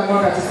ṣàlàyé láàrin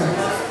wákàtí kan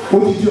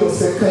odidi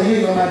ọ̀sẹ̀ kan yìí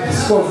lọ́ọ́ máa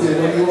discuss ẹ̀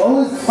lọ you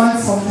always find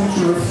something to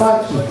refer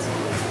to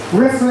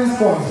reference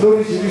points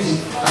lóríṣiríṣi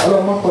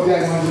ọlọ́mọ kọjá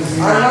ìmọ̀lẹ́ sí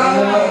i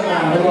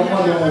ọlọ́mọ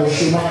lọ́wọ́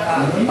òṣèlú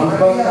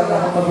àbúrò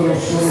àbúrò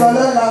òṣèlú.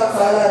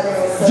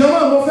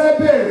 jọ̀wọ́ mo fẹ́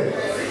bèèrè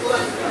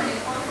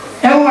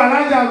ẹ wo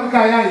Alhaja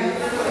Rukayat yìí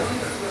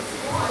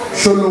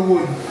ṣolówó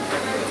ni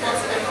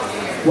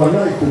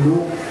wàhálà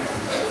ìkòlówó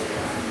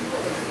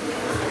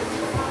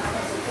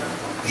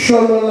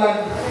ṣọlọ́lá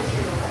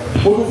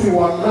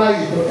olúfiwà láì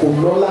kò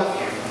lọ́lá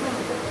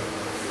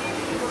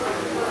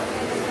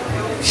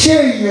ṣé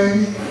èèyàn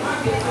ni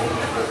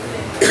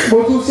mo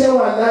tún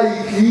ṣẹ́wà láì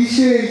kì í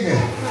ṣe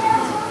èèyàn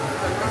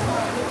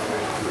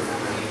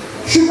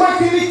ṣùgbọ́n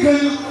kiri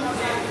kan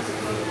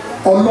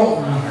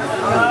Ọlọ́run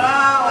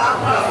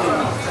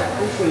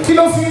kí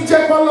ló fi ń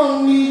jẹ́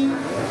pọ́lọ́run ní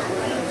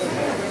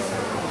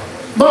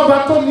bọ́ba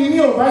tó ní ní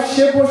ò bá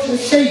ṣe bó ṣe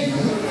ṣe yìí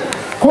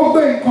kó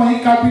gbé nǹkan yìí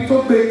kábí tó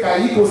gbé kà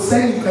yìí kò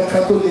sẹ́yìn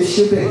kankan tó lè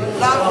ṣe bẹ́ẹ̀.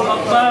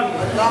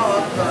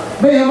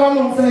 bẹ́ẹ̀ bá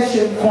lóun fẹ́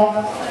ṣe nǹkan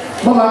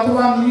bọ́ba tó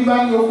bá ní bá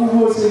ní ogún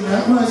bó ṣe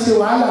yàn máa ṣe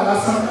wàhálà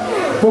lásán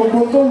gbogbo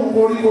tó ń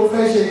borí kó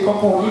fẹ́ ṣe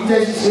ìkankan òní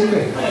jẹ́ ṣíṣe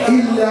bẹ̀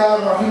ilẹ̀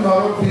rahima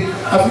rabbi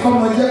àfikún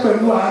ọmọ jẹ́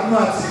pẹ̀lú àánú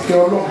àti ìkẹ́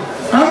Ọlọ́run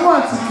àwọn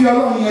àti kí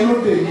ọlọ́run yẹn ló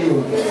dé yìí o.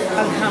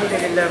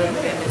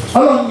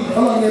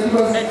 ọlọ́run yẹn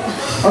dúpẹ́ fún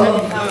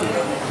ọlọ́run.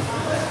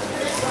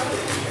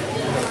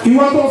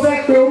 ìwọ tó fẹ́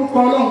pe orúkọ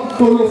ọlọ́run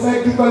tó lọ fẹ́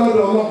dúpẹ́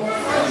lọ́dọ̀ ọlọ́run.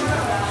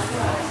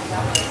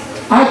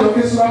 àjọ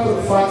kí sùwàtò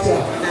fatia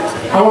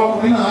àwọn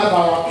ọkùnrin náà á bá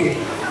wa ké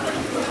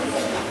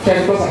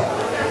kẹ́ni gbọ́sà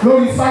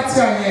lórí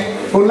fatia yẹn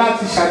o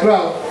láti ṣàdúrà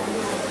o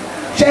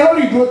ṣe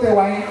lórí ìdúró tẹ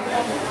wá yẹn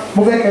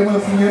mo fẹ́ kẹ́ mọ́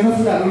fi yẹn mọ́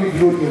fúnra lórí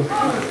ìdúró ni o.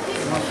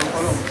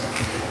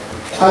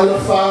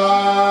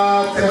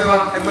 Al-Fatiha.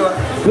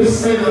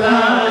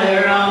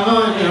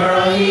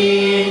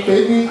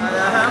 Bismillahirrahmanirrahim.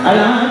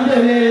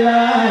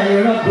 Alhamdulillahi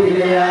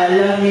rabbil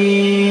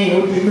alamin.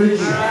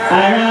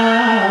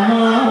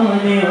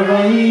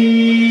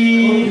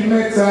 Ar-Rahmanir-Rahim.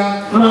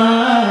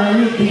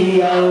 Maliki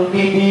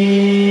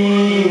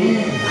yawmiddin.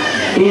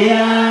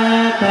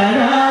 Iyyaka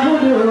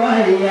na'budu wa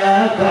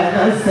iyyaka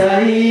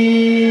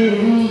nasta'in.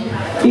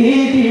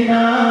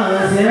 Ihdina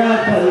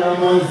siratal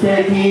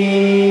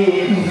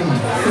mustaqim.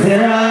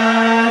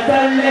 صراط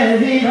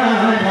الذين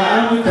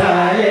أنعمت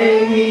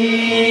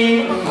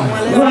عليهم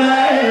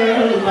غير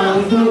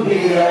المغضوب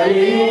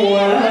عليهم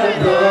ولا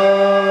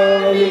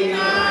الضالين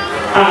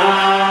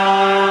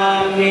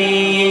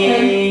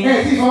آمين.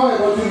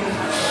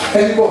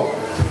 ẹni bọ̀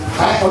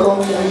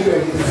ọlọ́run yẹn níbẹ̀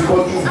ní ti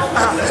bọ́jú.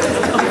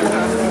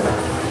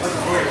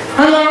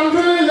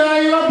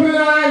 Alhamdulillahi rabbil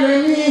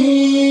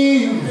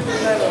alamin.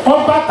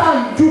 ọba tá à ń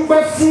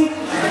dúpẹ́ fún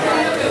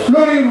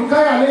lórí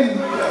Rukaya lẹ́yìn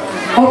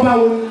ọba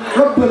wo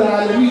Rabbil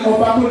alamin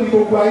ọba tó ní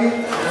gbogbo ayé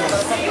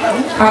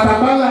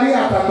àtàgbàlá ayé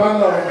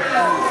àtàgbàlá rẹ.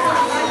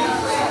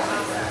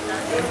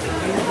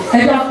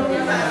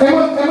 ẹ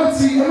mọ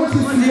ti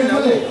fi lé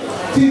lọlẹ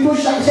tí tó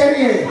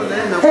ṣàṣẹrí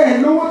ẹ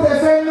lówó tẹ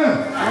fẹ́ náà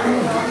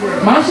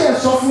màá ṣe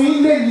sọ fún yín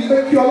lẹ́yìn pé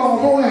kí Ọlọ́run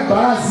kó wọn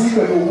ẹ̀bára sí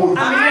pẹ̀lú owó.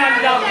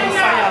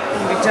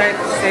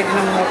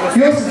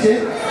 yóò sì ṣe.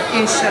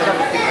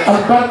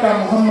 Albarka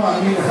Muhammad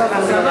Amina.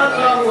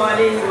 Sallallahu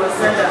alayhi wa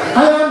sallam.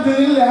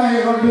 Alhamdulillahi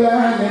rabbil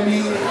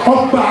alamin.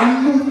 Ọba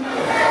àánú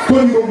tó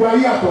ní gbogbo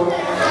ayé àtọ̀.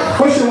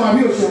 Ó ṣe wọn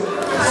àbí òṣè?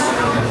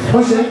 Ó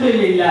ṣe ń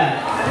tẹ̀lé ìlà.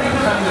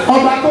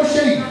 Ọba tó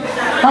ṣe yìí,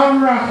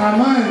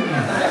 Ar-Rahman.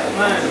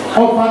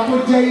 Ọba tó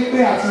jẹ́ pé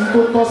àti tó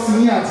tọ́ sí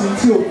yín àti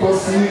tí ò tọ́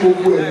sí yín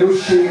gbogbo ẹ̀ ló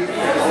ṣe.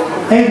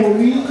 Ẹ wò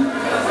mí.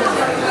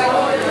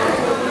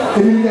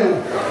 Èmi lẹ̀ wò.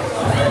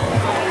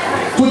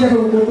 Tó jẹ́ pé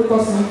gbogbo tó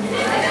tọ́ sí yín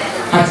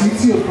àti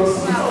tí ò tọ́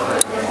sí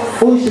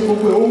ó ń ṣe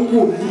gbogbo ẹ̀ ó ń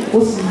wò ní ó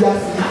sì yá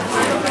sí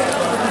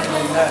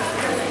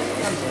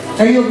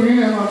ẹ̀yin obìnrin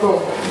náà máa bọ̀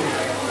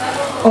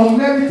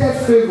unmerited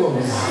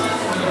favours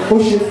ó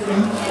ṣe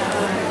fún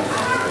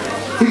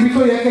ibi tó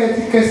yẹ kẹ́ ẹ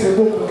ti kẹsẹ̀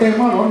gbogbo kẹ́ ẹ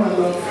má rọ́nà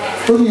lọ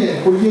ó ní ẹ̀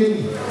kò yé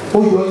nì ó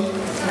yọ yín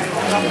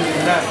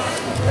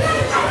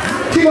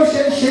kí ló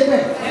ṣe ń ṣe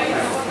bẹ́ẹ̀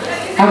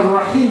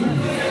Ar-Rahim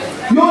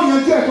yóò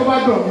yanjú ẹ̀ tó bá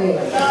dọ̀ mú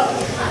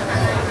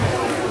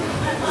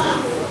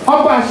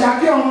ọba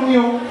àṣàkí ọ̀hún ni o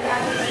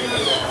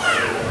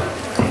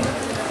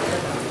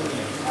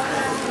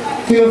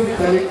kí ó fi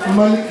tẹ̀lé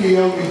Maliki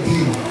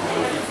yawmiddin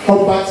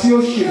ọba tí ó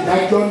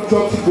ṣèdájọ́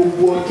ńjọ́ tí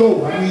gbogbo ọjọ́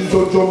wà ní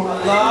jọjọ́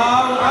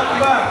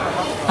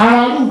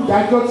aráàlú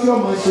ìdájọ́ tí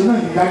ọmọ ṣe náà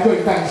ìdájọ́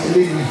ìta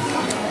ìṣẹ̀lẹ̀ yìí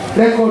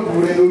rẹ́kọ̀dù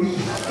rẹ lórí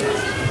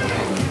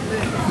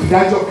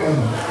ìdájọ́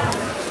kẹrin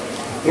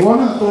ìwọ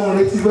náà tó ń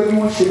retí pé kí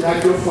wọ́n ṣe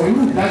ìdájọ́ fún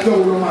irú ìdájọ́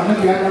wo ló máa náà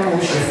bí adáná ó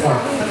ṣe fún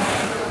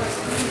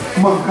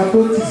mọ nǹkan tó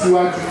ti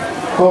síwájú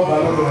ọba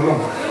lọ́dọ̀ náà.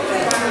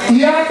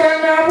 Iyyaka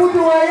na'budu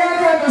wa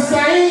iyyaka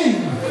nasta'in.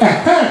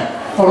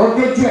 Ọ̀rọ̀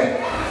dojú ẹ̀.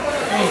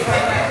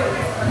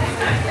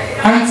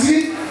 Àǹtí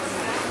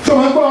tó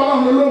máa gbọ́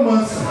ọlọ́run ló mọ̀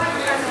sí.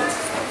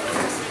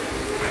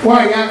 Wa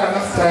iyyaka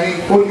nasta'in.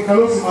 Olùkọ́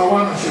ló sì máa wá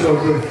náà ṣe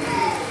lọ́dọ̀ ẹ̀.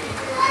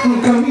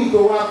 Nǹkan míì tó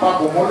wá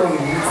papọ̀ mọ́lọ̀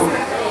yìí kọ́.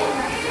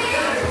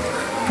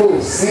 Ó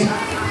sí.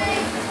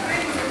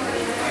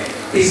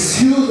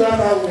 It's you that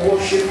I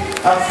worship,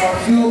 and from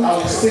you I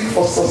will seek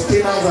for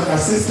sustenance and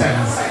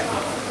assistance.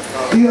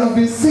 You have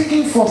been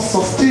seeking for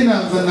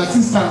sustenance and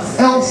assistance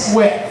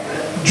elsewhere.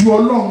 Ju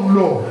Ọlọ́run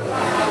lọ.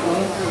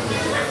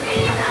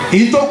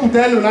 Èyí tó kù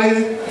tẹ́ lò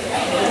láyé.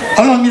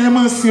 Ọlọ́run ni ẹ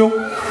máa ń sin o.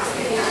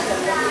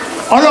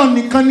 Ọlọ́run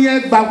nìkan ni ẹ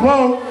gbàgbọ́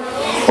o.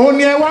 O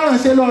ní ẹ wá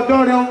ránṣẹ́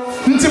lọ́dọ̀ rẹ o.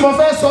 N tí mo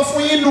fẹ́ sọ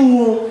fún yín nù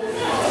o.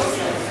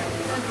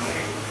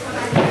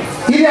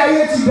 Ilé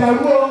ayé ti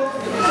dàrú o.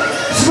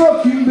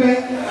 Stroke ń bẹ.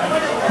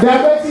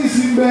 Diabetes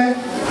ń bẹ.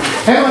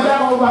 Ẹ máa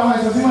dábàá gbogbo àwọn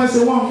àìsàn tí wọ́n ṣe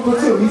wọ́n tó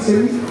tí ò ní ṣe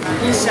mí.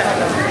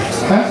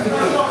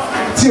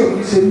 Tí ò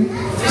ní ṣe mí.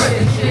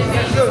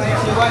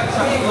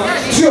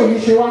 Tí ò ní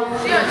ṣe wá.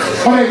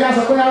 Ọmọ ìjà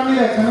sọ pé á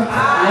nílẹ̀ kan náà.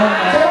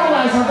 Ṣé wọ́n wọ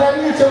àìsàn tẹ́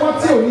ní ṣe wọ́n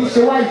tí ò ní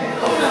ṣe wá yìí?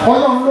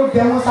 Ọlọ́run ló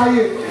dẹ wọ́n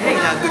sáyé.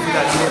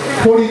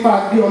 Torí pa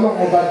bí Ọlọ́run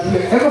ọba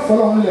jùlẹ̀. Ẹ má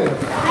fọlọ́run lẹ̀.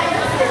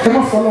 Ẹ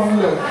má fọlọ́run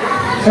lẹ̀.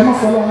 Ẹ má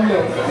fọlọ́run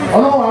lẹ̀.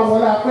 Ọlọ́run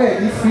àwọlé apẹ́ ẹ̀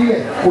ní fílẹ̀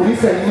kò ní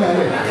fẹ̀ nínú ẹ̀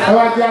lẹ̀. Ẹ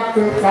wá jẹ́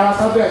àpè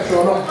parasábẹ̀ ẹ̀ṣọ́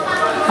Ọlọ́run.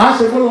 A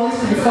ṣe gbọ́dọ̀ ń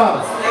sì fà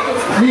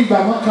ní ìgbà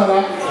mọ́kànlá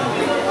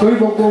torí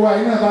gbogbo wa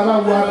iná ta bá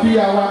wo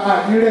abíyá wa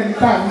ànírẹ̀ ní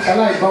káàmì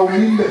aláìbá omi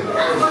ń bẹ̀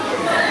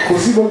kò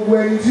sí gbogbo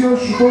ẹni tí ó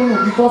ṣù tó nù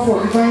bí kọ́fọ̀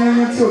bí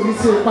fẹ́yẹ́yẹ́ tí òní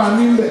sí ipa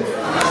ní ń bẹ̀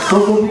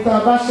gbogbo bí tá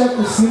a bá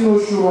ṣẹ́kù sínú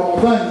oṣù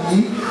Ramadan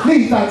yìí ní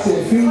ìta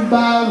tiẹ̀ fi ń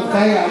bá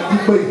Rukayat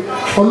dúpẹ́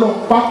ọlọ́run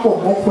pápọ̀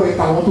mọ́pọ̀ ẹ̀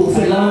tàwọn tó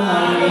fẹ́.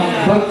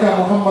 barka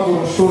Muhammadu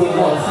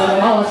Rasulullah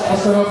àwọn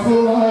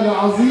astaghfirullah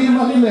al-azim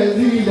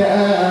alladhi la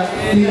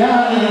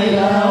ilaha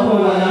illa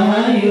huwa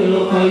al-hayyul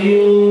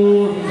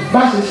qayyum.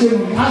 bá ṣe ṣe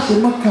nù á ṣe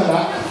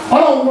mọ́kànlá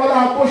ọlọ́run wọlé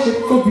abó ṣe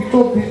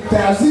tóbi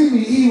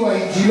tàzímì ìwà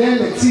ìjìnlẹ̀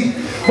lẹ́tì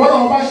bọ́lá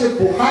wọn bá ṣe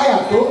bùkáyà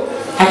tó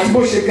àti bó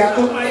ṣe ga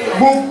tó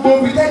gbogbo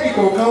bí tẹ́nì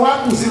kọ̀ọ̀kan wá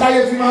kù sí táyé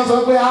fi máa ń sọ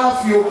pé á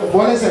fi okùn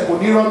bọ́ lẹ́sẹ̀ kò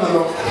ní rọ́nà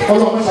lọ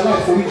ọlọ́run mọ́ṣálá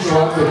ìforíjì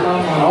wa pẹ̀.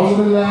 àwọn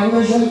ọmọdé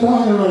ẹgbẹ́ ṣe tó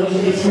àwọn ọ̀rọ̀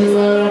ìṣẹ̀lẹ̀ ìṣẹ̀lẹ̀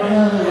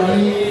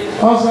ìrọ̀lẹ́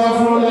ọ̀sán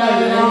fún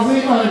láì láti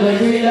máa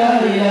dẹ̀bí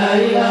láì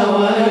láì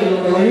láwọ̀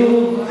ayọ̀kọ̀yọ́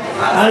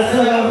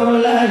أستغفر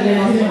الله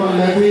العظيم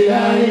الذي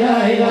لا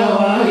إله إلا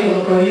هو الحي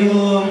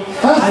القيوم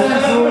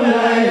أستغفر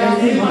الله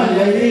العظيم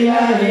الذي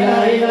لا إله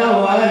إلا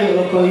هو الحي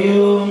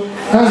القيوم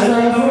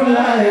أستغفر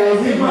الله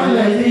العظيم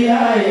الذي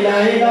لا إله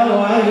إلا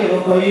هو الحي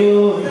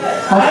القيوم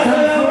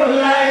أستغفر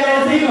الله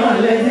العظيم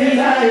الذي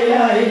لا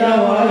إله إلا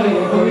هو الحي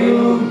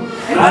القيوم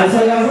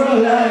أستغفر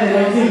الله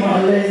العظيم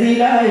الذي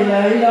لا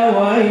إله إلا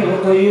هو الحي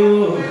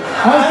القيوم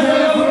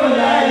أستغفر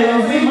الله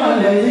العظيم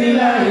الذي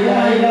لا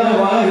إله إلا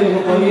هو الحي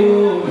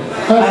القيوم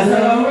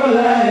أستغفر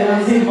الله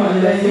العظيم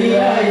الذي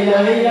لا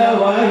إله إلا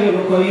هو الحي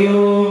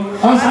القيوم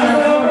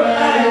أستغفر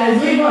الله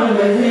العظيم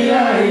الذي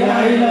لا إله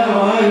إلا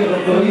هو الحي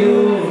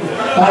القيوم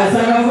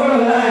أستغفر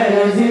الله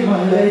العظيم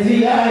الذي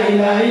لا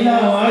إله إلا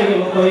هو الحي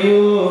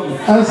القيوم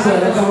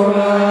أستغفر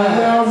الله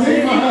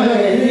العظيم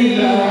الذي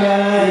لا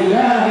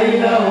إله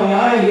إلا هو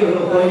الحي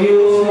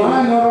القيوم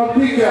سبحان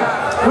ربك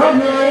رب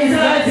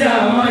العزة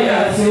عما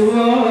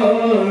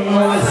يصفون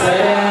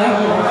والسلام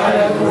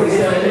على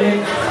المرسلين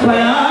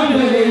والحمد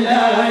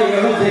لله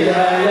رب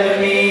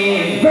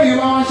العالمين. bẹ́ẹ̀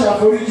máa ń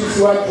ṣàforíjì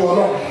síwájú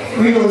ọlọ́run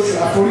nínú oṣù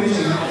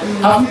àforíjì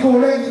àfikún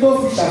rẹ́ni tó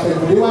fi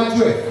ṣàtẹ̀gùn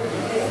níwájú ẹ̀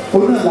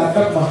oní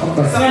àlàkà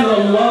Muhammad.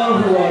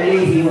 sallallahu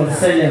alayhi wa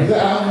sallam.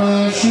 dàmà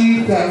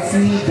ṣíta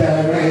fi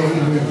dàrẹ́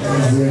ìwé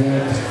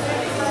ìzẹ̀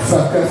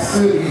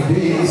fàkàsírì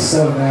bí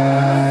sọ̀nà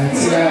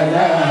tí a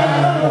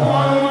láàmú.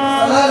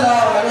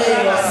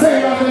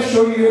 bẹ́ẹ̀ bá fẹ́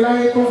ṣoríire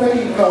láyé tó fẹ́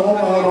kí nǹkan wọn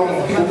máa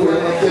rọrùn kí gbogbo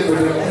ẹ̀ máa jẹ́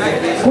lórí ẹ̀.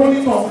 kó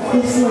nípa kú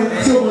fún ẹni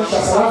tí ó máa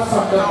ṣàṣàrà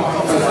fàdà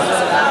Muhammad.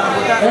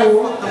 ẹ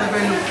wo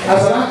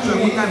àṣàlátù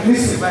yìí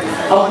nísì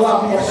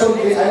Allahumma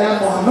salli ala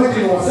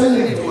Muhammadin wa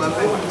sallim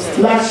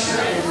láṣì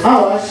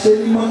àwọn aṣẹ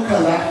ní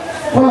mọ́kànlá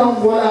kọ́lá ń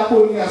wọlé àpò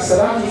ní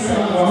àṣàlátù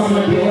fún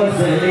Muhammad wa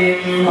sallim.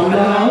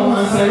 Allahumma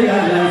salli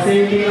ala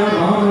sayyidina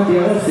Muhammad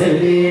wa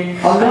sallim.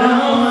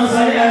 Allahumma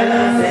salli ala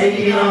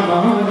sayyidina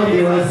Muhammad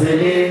wa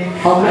sallim.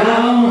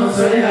 Allahumma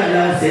salli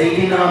ala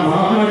sayyidina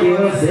Muhammad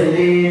wa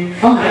sallim.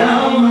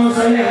 Allahumma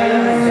salli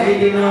ala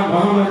sayyidina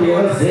Muhammad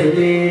wa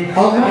sallim.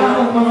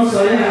 Allahumma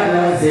salli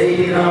ala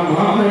sayyidina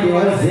Muhammad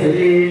wa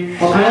sallim.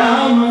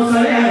 Allahumma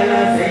salli ala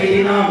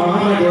sayyidina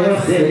Muhammad wa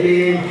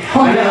sallim.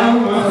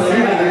 Allahumma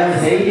salli ala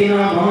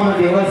sayyidina Muhammad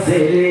wa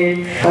sallim.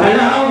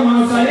 Allahumma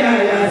salli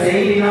ala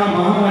sayyidina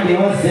Muhammad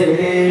wa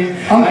sallim.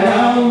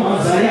 Allahumma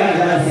salli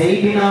ala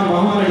sayyidina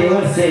Muhammad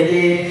wa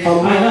sallim.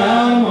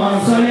 Allahumma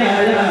salli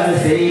ala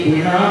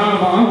sayyidina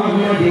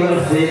Muhammad wa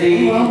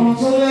sallim. Allahumma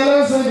salli ala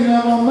sayyidina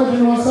Muhammad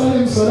wa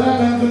sallim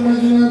salatan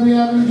tunajjina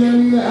biha min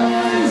jami'il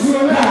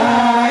ahzan.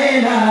 La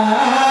ilaha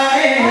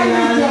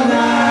illallah,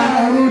 la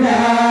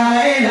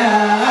ilaha illallah, la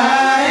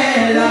ilaha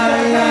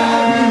illallah,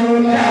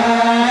 la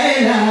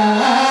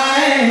ilaha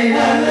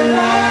illallah,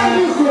 la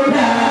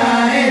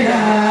ilaha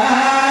illallah.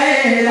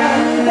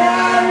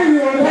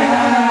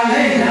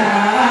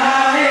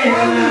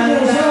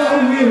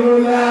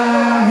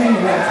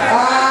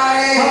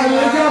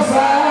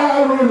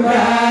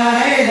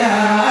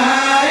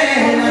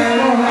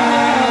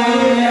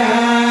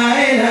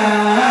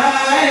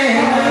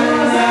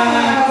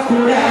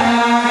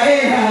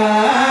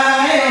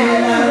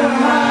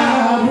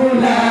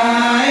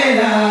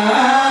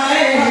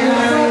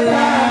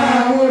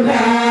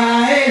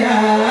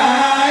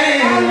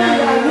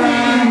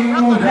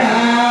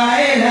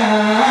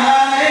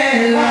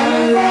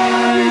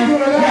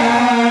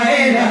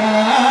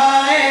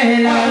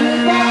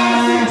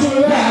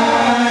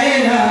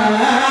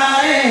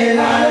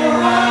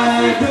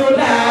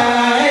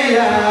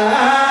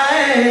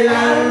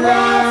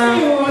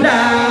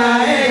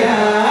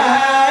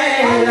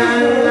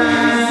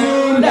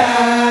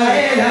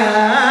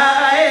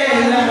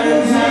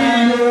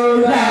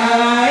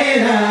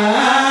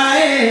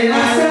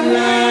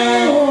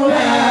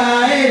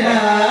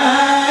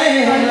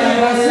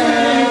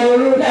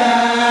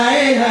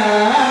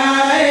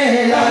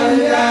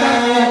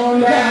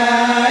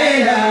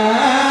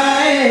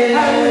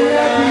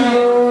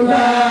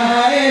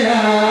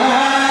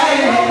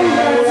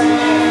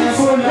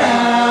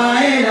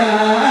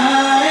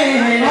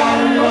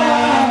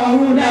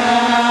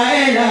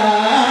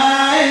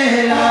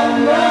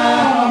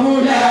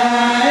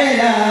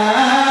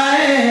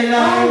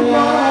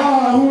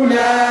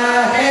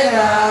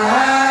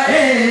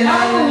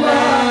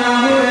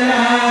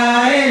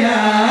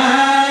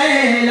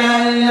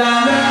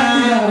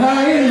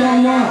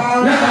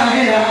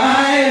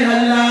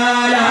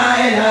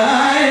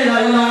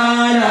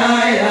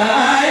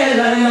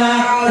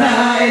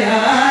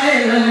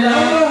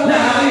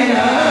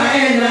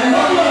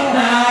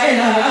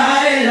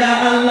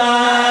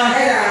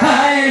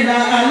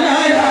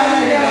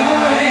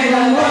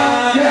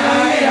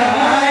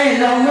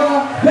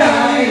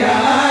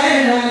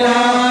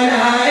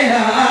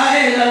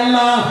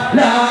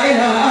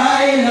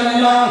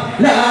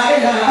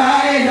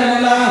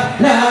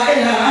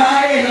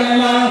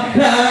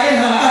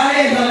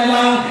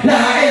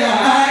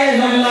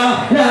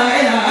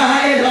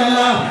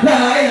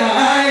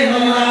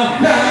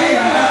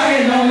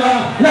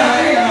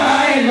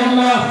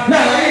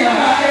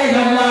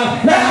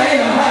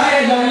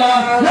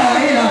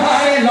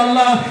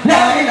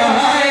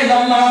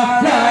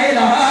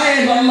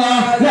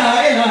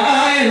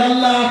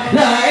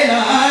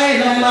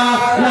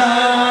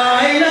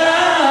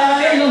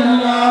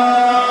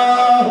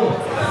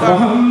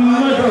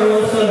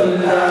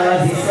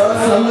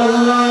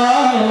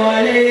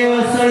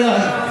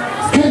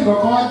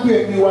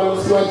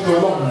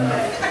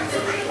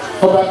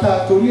 Ọba tá a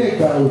torí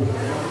ẹ̀gbà o,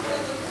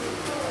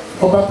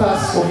 ọba tá a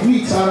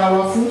submit ara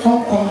wa fún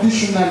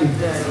unconditionally,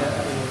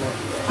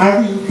 a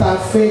rí n ta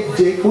fẹ́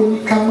jẹ ó ní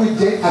ká má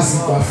jẹ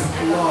àsìkò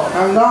àfikún,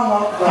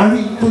 a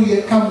rí n tó yẹ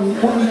ká mu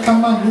ó ní ká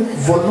má mu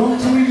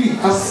voluntarily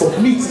a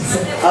submit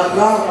fún.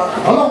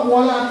 Ọlọ́run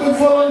wọlé a pé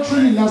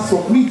voluntarily a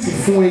submit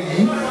fún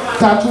èyí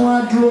tá a tún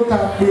wá dúró tá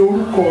a pe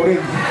orúkọ rẹ̀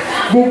yìí.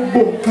 Gbogbo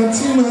nǹkan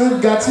tí máa ń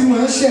ga tí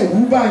máa ń ṣẹ̀rú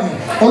báyìí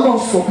Ọlọ́run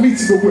submit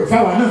gbogbo ẹ̀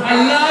fáwa náà.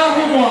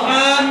 Allahumma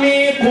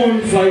àmín kun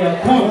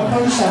fayakun. Ọlọ́run tó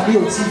ń ṣàbí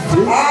ò tí ì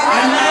dé.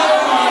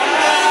 Allahumma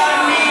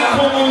àmín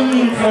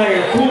kun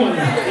fayakun.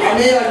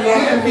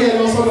 Ilé bí ẹ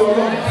lọ sọ́dọ̀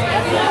Ọlọ́run.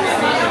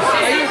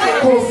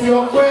 Kò fi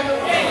ọpẹ́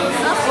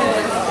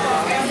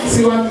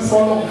síwájú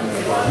fọ́lọ́.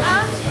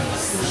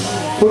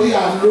 Torí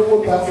à ń lówó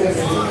ta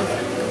fẹ́fẹ́.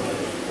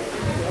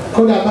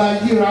 Kódà bá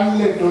yíra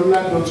ńlẹ̀ dọ́là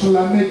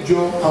dọ̀túnla mẹ́jọ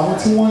àwọn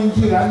tí wọ́n ń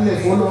yíra ńlẹ̀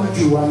fọ́lọ́ ń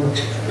jù wá lọ.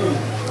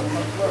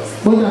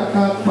 Kódà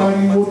ká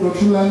pariwo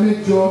dọ̀túnla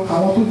mẹ́jọ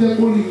àwọn tó jẹ́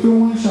kó rí i pé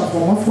wọ́n ń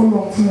ṣàfọ̀mọ́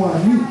fọ́lọ́ tí wọ́n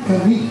ní nǹkan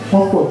ní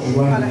wọ́n pọ̀ jù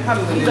wá lọ.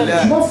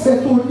 Wọ́n fẹ́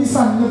tó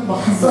onísàmúlẹ̀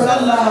Muhammad.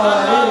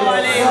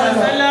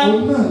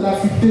 Òun náà la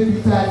fi débi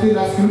tá a dé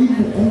la fi rí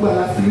bùkún gbà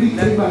la fi rí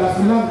kébà la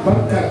fi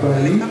lágbàdà gbà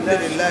yìí.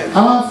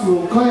 Àwọn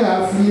àfòkọ́yà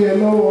fi ẹ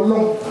lọ́wọ́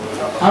Ọlọ́run.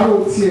 Aró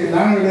tiẹ̀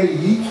là ń rẹ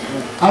yìí.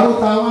 Aró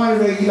ta wá ń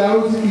rẹ yìí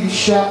aró tí kì í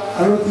ṣá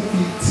aró tí kì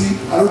í ti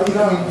aró tí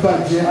kì í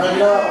bàjẹ́.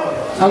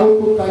 Aró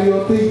tó tayọ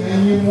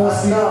téèyàn yín mọ́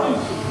sí.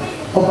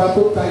 Ọba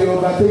tó tayọ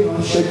ọba téèyàn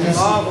ń ṣẹ́jú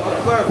sí.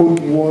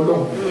 Olùwọ́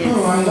Ọlọ́run.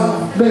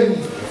 Bẹ́ẹ̀ni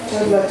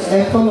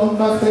ẹ̀tọ́ lọ ń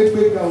bá fẹ́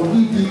gbéga òní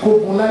ìdí kó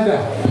gun ládà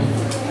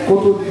kó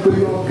tó di pé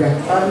yọ ga.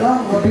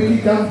 Ibi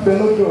gíga ń bẹ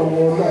lọ́dọ̀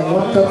ọ̀wọ́ náà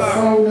wọ́n tẹ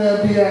fáwọn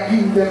ẹbí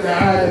àhíǹdẹ̀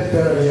ààrẹ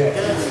bẹ̀rẹ̀.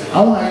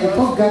 Àwọn àyè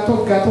tó ga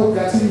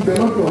tí ń bẹ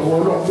lọ́dọ̀ ọ̀wọ́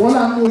náà wọ́n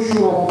lá ní oṣù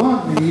ọ̀gbọ́n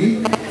mi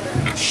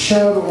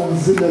ṣẹ́rù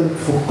ọ̀nzílẹ̀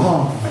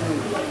fòkàn.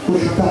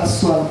 Oṣù tá a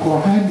sọ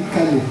àkọ́hánì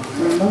kalẹ̀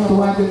tó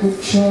wá jẹ́ pé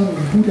ṣẹ́rù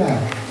búdà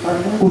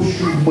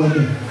oṣù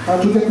mọ̀nà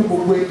tó jẹ́ pé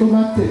gbogbo ẹ̀ tó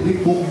máa tẹ̀lé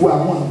gbogbo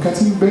àwọn nǹkan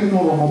tí ń bẹ nínú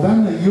Ramadan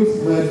náà yóò fi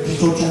máa di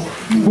tuntun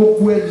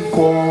gbogbo ẹnì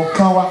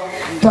kọ̀ọ̀kan wa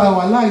tá a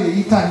wà láàyè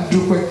yìí tá a ń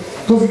dúpẹ́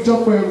tó fi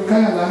jọ́pẹ́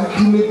Rukaya là ń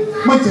dúlé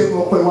mọ̀jẹ̀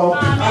ọpẹ́ wa ó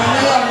bì.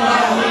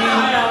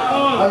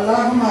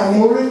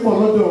 Àwọn orí pọ̀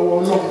lọ́dọ̀ ọwọ́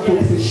Ọlọ́run tó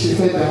fi ṣe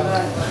fẹ́ dá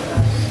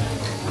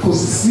kò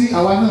sì sí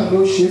àwa náà ló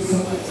ṣe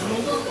fún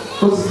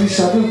ó ti fi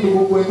ṣàdéhùn pé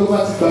gbogbo ẹ tó bá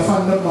ti gbà fún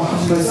àná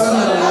Muhammad pé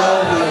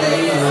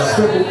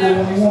gbogbo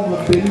wọn ni wọ́n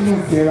mọ̀ pé nínú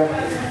ìdẹ̀ra.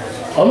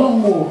 Ọlọ́run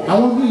wo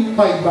àwọn ní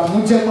ipa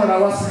ìbànújẹ́ mọ́ra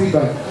wá sí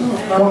bíbá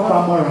wọ́n pa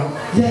mọ́ra.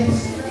 Yes,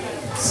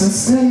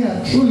 sincerely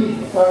and truly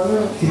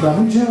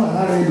ìbànújẹ́ wà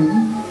lára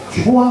ẹlòmíì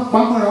ṣùgbọ́n wọ́n á pa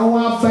mọ́ra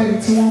wọ́n á bá ẹni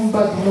tí wọ́n ń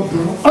bá dùnú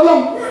dùnú.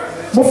 Ọlọ́run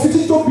mo fi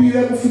títóbi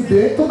rẹ mo fi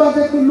bẹ̀ẹ́ tó bá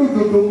fẹ́ pé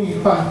lódodo ní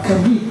ìbá nǹkan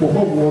ní ìpò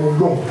mọ́ wọ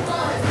Ọlọ́run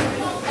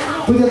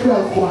tó jẹ́ pé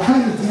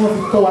Al-Qur'an tí wọ́n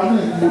fi tọ́ wa náà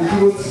ni mo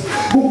dúró tì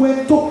gbogbo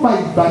ẹni tó pa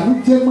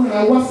ìbànújẹ́ mọ́ra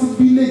wá sí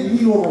bílẹ̀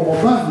nínú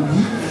Ramadan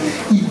yìí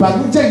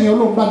ìbànújẹ́ yẹn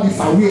Ọlọ́run bá mi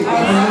fàwé ẹ̀.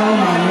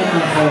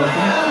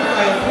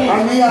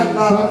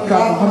 Baraka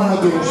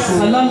Muhammadu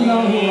Rasulullah.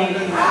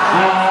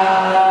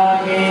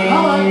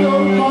 Àwọn àti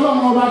orúkọ Ọlọ́run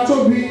ọba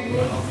tóbi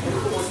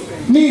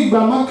ní ìgbà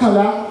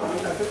mọ́kànlá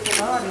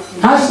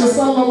a ṣe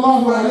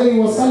sallallahu alayhi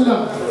wa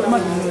sallam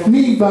ní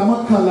ìgbà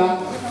mọ́kànlá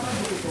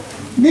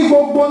ní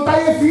gbogbo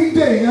táyé fi ń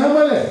dè èèyàn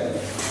mọ́lẹ̀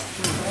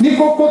ní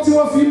kókó tí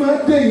wọ́n fi máa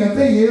ń dè èèyàn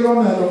téèyàn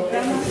rọ́nà lọ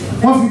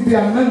wọ́n fi dè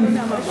ànábì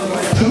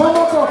ṣùgbọ́n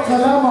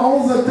mọ́kànlá máa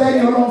ń zẹ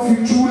tẹ́yìn Ọlọ́run fi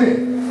túlẹ̀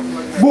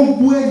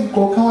gbogbo ẹnì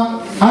kọ̀ọ̀kan wa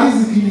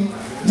àrísìkì ni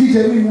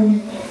jíjẹ mímu ni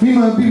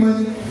mímọ bímọ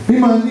ni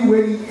mímọ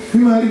níwèé ni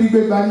mímọ rí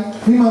gbígbé gba ni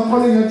mímọ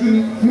kọ́lé yanjú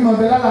ni mímọ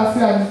bẹ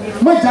lálàáfíà ni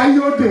mọ́jà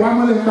yóò dè wá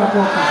mọ́lẹ̀ nígbà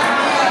kọ̀ọ̀kan.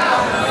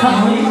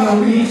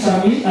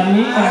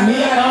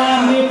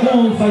 Àmín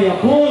kun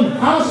fayakun.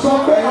 A sọ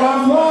pé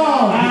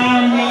Allah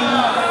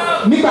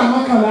nígbà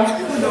mọ́kànlá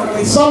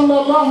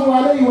sallallahu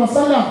alayhi wa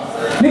sallam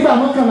nígbà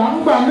mọ́kànlá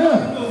ńgbà náà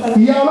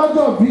ìyá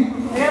ọlọ́jọ́ bí.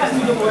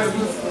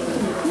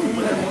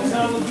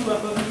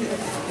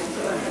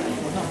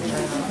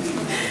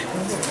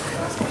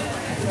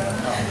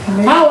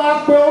 Àwọn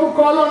apẹ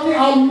orúkọ Ọlọ́run ní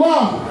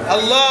Allah.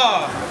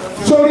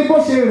 Sórí bó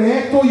ṣe rẹ̀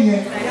ẹ́ tó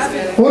yẹn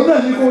òun náà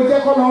ní kó jẹ́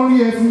kọ́ lọ́ọ́ rí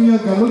ẹ fi yan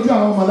gàn lójú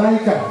àwọn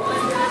màláíkà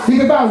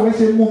ibi bá àwẹ̀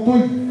ṣe mú tó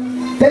yìí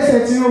tẹ́sẹ̀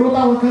tí oró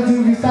táwọn kan ti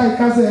ń fi táì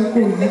kásẹ̀ ẹ̀ kò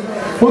yìí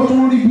ó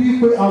tún rí bí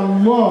pé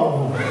Allah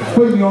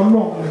pé ní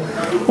Ọlọ́run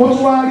ó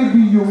tún wá rí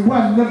bí Yorùbá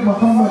ní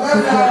Muhammad tó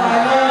kọ́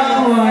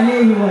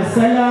عليه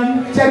وسلم.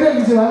 Ṣebí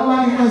èmi ti wà lọ́wọ́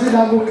ní ìmọ̀ sí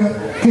ìdágó kan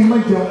kí n mọ̀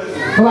jẹun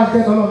tó bá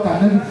tẹ́ tọ́lọ́ tà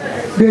náà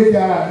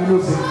déédéé ara mi ló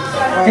ṣe.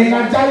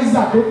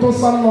 Energizer tó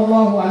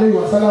sallallahu alaihi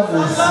wasallam kò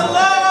sí.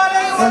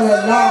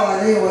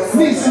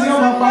 Ní ìsinmi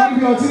ọmọ pa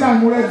níbi ọtí náà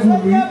mú rẹ̀ dùn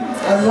mí.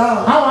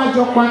 Àwọn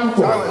àjọ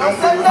panupọ̀,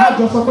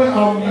 àjọ sọ pé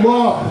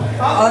Allah.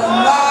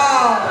 Allah.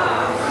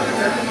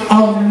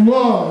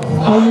 Allah.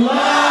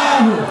 Allah.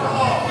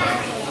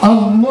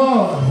 Allah.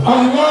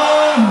 Allah.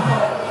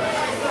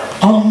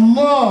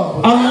 Allah.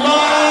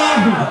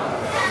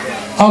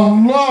 Allah.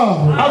 Allah.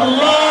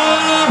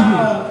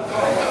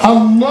 Allah.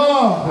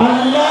 Allah.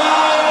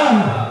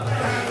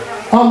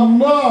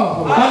 Allah.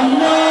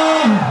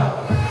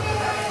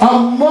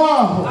 Allah.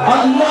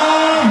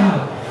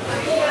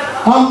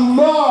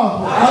 Allah.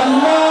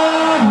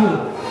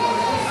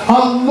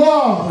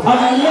 Allah. Allah.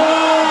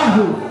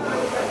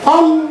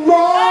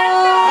 Allah.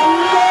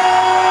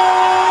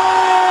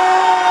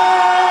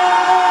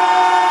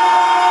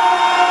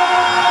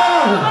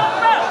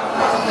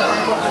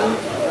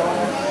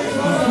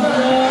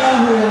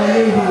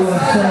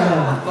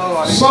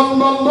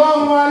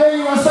 Sallallahu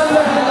alayhi wa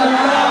sallam.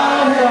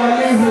 Sallallahu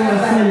alayhi wa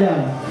sallam.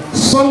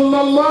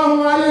 Sallallahu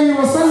alayhi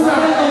wa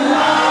sallam.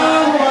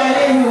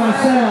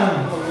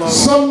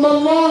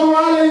 Sallallahu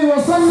alayhi wa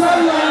sallam.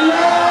 Sallallahu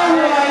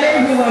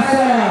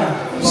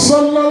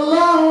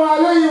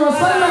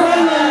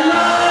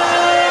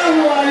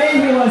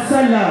alayhi wa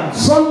sallam.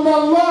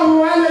 Sallallahu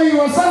alayhi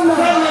wa sallam. Sallallahu alayhi wa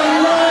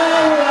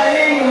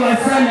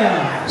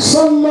sallam.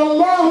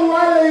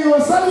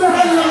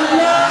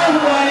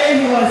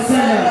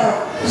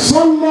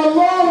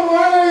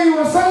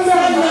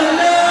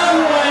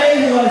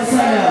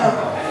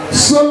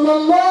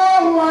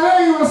 Sallallahu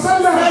alayhi wa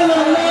sallam.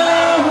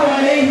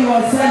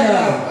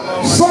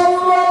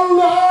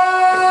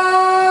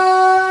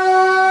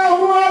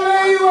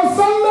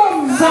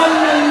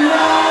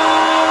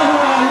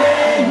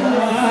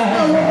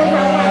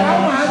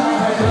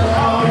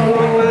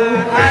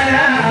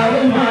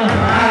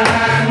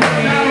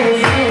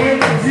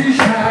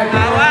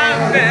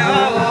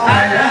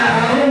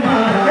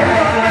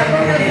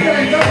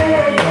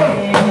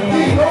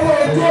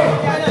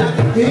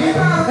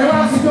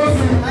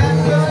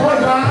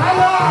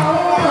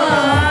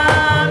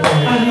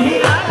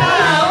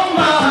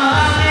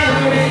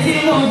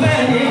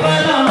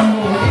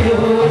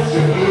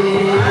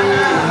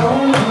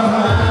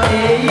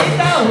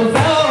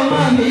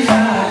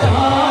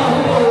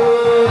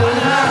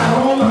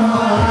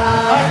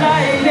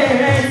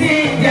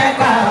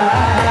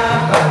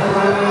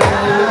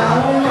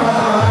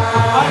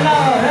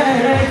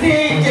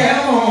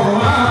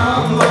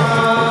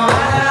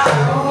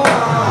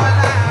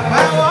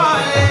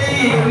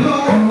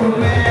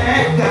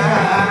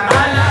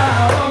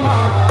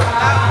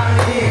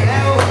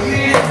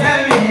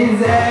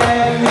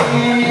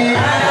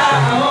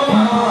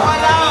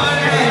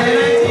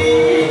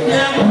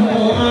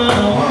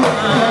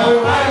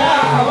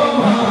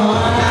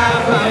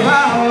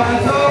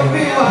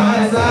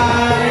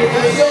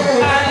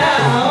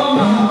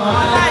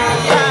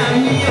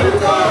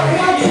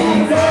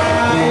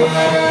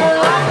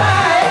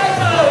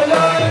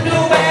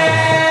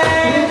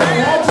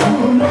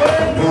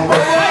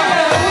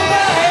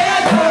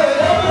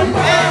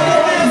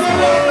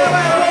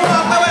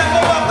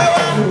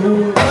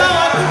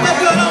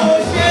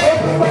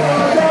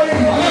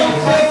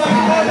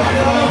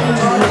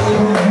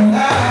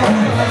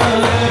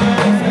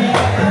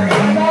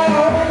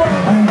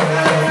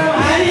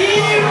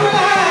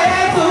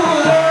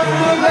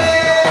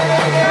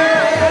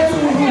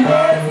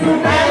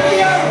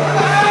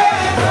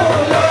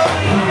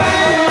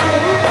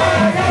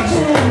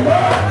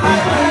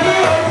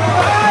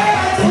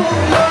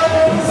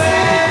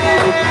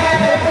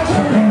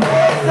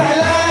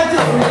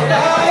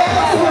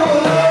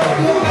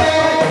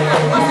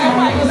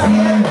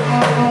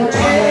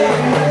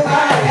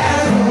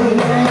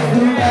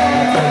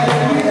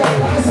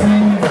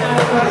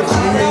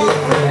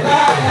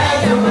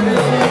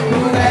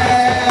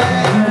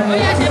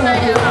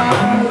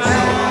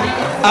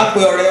 Pe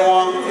ọ̀rẹ́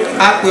wọn,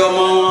 a pe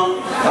ọmọ wọn,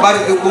 bá ti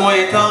gbogbo wọn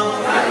yẹn tán,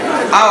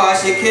 a wá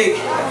ṣe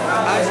kéèkì.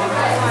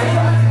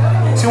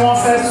 Tí wọ́n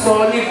fẹ́ sọ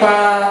nípa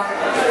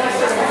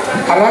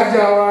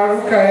Alhaja wa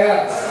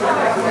Rukayat's.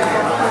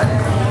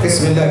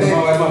 Bismillah, bí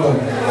wọ́n wá máa bọ̀.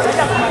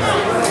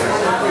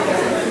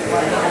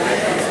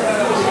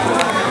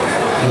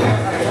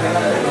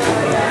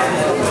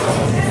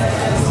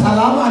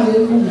 Salamu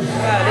alaikum.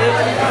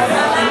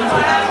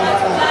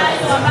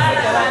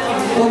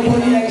 Gbogbo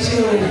ní ẹṣẹ́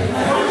o,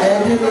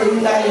 ẹ̀ẹ́dẹ́gbẹ̀ yìí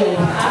láyọ̀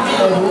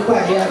ẹ̀rọ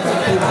pàdé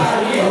àgbàdo,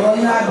 ọ̀rọ̀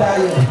ní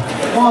àdáyọ̀,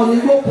 wọn ò ní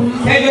gbókùn ní.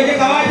 Ẹjọ́ jẹ́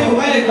ká wá jókòó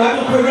wá lè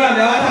gbádùn program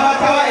ẹ̀ wá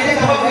táwa ẹ̀jẹ̀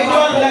ká wá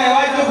ẹjọ́ ńlá ẹ̀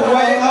wá jókòó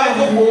wá ẹ̀ wá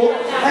jókòó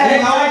ẹ̀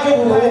ká wá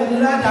jókòó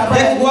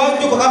ẹ̀ wá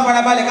jókòó ká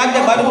farabalẹ̀ ká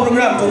jẹ́ gbádùn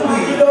program tó kù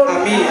yìí.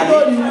 Àmín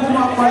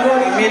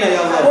àmín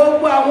ya Allah.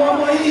 Gbogbo àwọn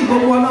ọmọ yìí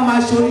gbogbo ọ̀nà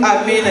máa ṣorí.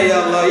 Àmín ya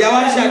Allah. Ìyá wa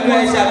ń ṣàdúrà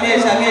ẹ̀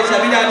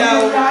ṣàmì dáadáa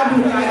o.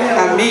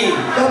 Àmín.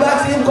 Tó bá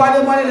ti ń kọ́ adé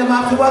mọ́lẹ̀ lè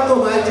máa fi wọ́tò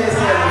máa jẹ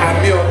sí ẹ̀.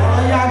 Àmín o.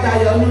 Ọ̀yá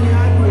àdáyọ̀ ní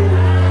àdúrà.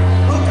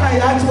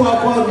 ìyá tí wọ́n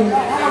kọ́ mi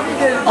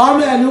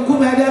ọmọ ẹ̀lú kú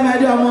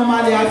mẹ́dẹ́mẹ́dẹ́ ọmọ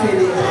máa ní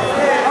àfẹ́lẹ́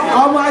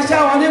ọmọ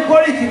aṣáwọn ní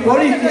kórìkì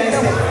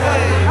ẹsẹ̀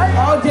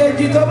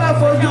ọ̀dẹ̀jì tó bá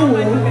fojú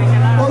wò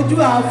ojú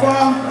àfọ́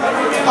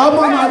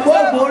ọmọ màgbó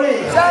ògbórè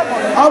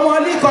ọmọ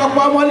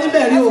oníkọ̀pọ̀ ọmọ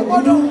oníbẹ̀rẹ̀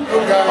ògúdú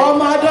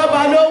ọmọ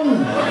adọ́ba lóhùn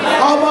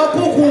ọmọ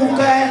kúkú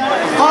nkẹ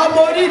ọmọ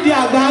onídìí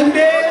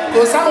àgbáńgbé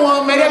kò sáwọn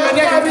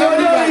mẹ́dẹ́mẹ́dẹ́ kan tó ń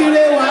bá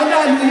olóríire wàhálà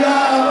nìyọ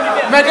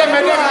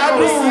mẹ́dẹ́mẹ́dẹ́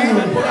àádùn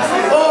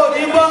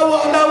òní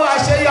bọ́wọ́ lọ́wọ́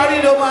àṣeyọrí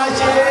ló máa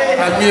ṣe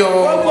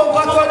gbogbo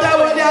nǹkan tó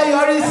dáwọ́ ní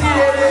ayọrí sí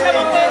rere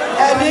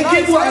ẹ̀mí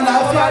kíkún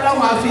àlàáfíà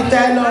lọ́wọ́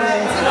àfitẹ́ lọ́rẹ̀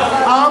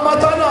àwọn ọmọ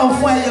tó náà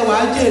fún ẹyẹ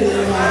wàá jèrè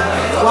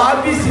wọn wàá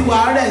bí sí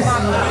wàá rẹ̀ sí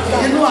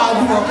inú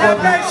àádùn ọkọ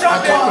mi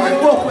ọmọ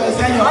gbòkú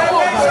ẹsẹ̀ yàn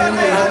fún ọba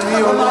mi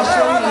ọmọ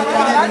aṣọ́wó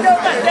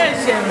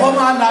ó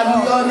máa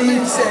lálùyọ ní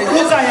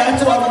Rúkàyà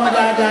tó ọmọ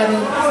dáadáa ni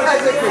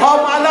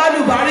ọmọ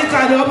alálùbáríkà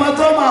ni ọmọ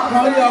tó máa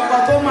pọ́n lé ọkọ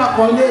tó máa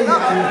pọ́n lé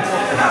ìyàwó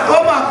ó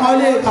máa pọ́n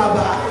lé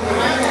bàbá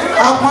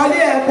àpọ́nlé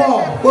ẹ̀ pọ̀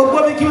gbogbo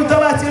bí kí tó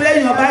bá ti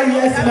léèyàn báyìí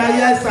ẹ̀sìn máa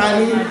yẹ ẹ̀sà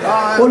ni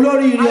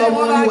olóríire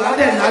ọmọ ni wàá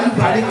dẹ̀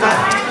lálùbáríkà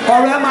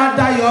ọ̀rọ̀ ẹ máa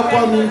dayọ̀ ọkọ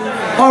mi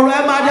ọ̀rọ̀ ẹ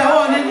máa dẹ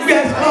wọn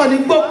ní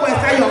gbòkú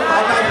ẹsẹ̀ yọ̀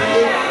padà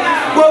nílé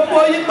gbogbo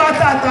yín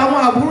pátá àtàwọn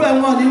àbúrò ẹ̀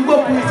wọn ní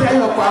gbòkú ẹsẹ̀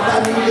yọ̀ padà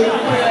nílé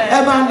ẹ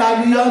máa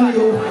làlùyọ ni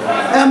o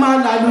ẹ máa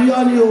làlùyọ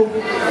ni o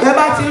ẹ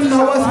bá ti ń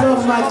lọ́wọ́ sí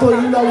wọn máa tó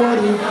yín lọ́wọ́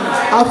ni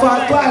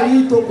àfàtọ́ àrí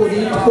ìtò kò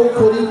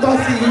ní tọ́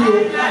sí yín o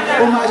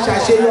ó máa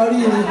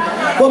ṣàṣeyọrí ni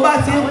bó bá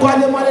ti ń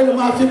kọ́lé mọ́lé ló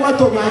máa fi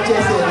mọ́tò máa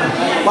jẹsẹ̀ ni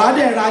wàá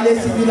dẹ̀ ra lé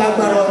síbi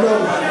lágbára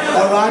Ọlọ́run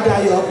ọ̀rọ̀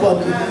adayọ̀ ọkọ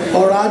mi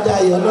ọ̀rọ̀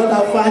adayọ̀ lọ́la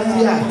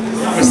fásíà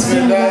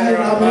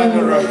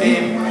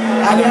Bismillahirrahmanirrahim.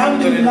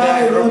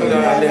 Alhamdulillahi rabbil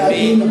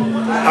alamin.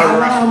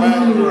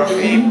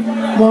 Arrahmanirrahim.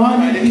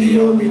 Maliki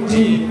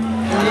yawmiddin.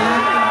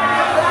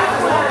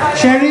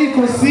 ṣẹ́rí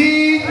kò sí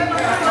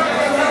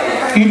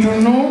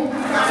ìdùnnú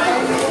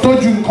tó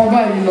ju nǹkan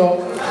báyìí lọ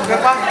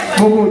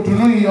gbogbo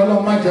ìdùnnú yìí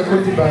Ọlọ́run má jẹ́ kó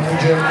di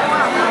ìbànújẹ́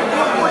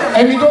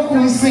ẹni tó kù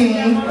ń sìn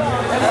yín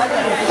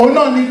òun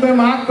náà ní pé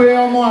máa pe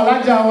ọmọ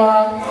alájà wa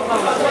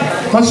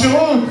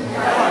Mashirun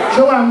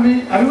ṣé wà ń bí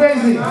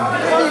àbíwẹ́sì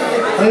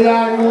ẹ̀yà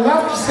you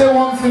have to say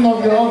one thing or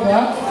the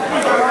other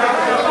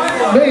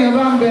bẹ́ẹ̀ yẹn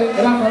bá ń bẹ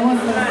ẹ̀dá kan wọ́n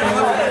ti.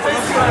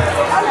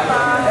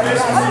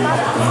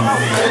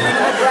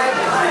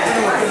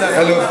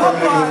 Hello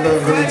family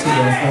members, relatives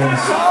and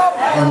friends.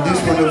 On this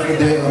wonderful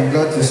day, I'm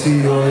glad to see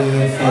you all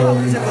here for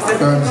the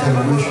grand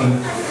celebration.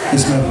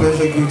 It's my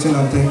pleasure greeting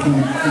and thanking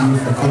you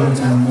for coming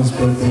to my mom's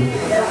birthday.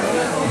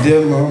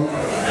 Dear Mom,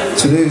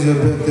 today is your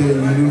birthday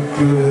and you look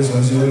glorious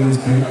as you always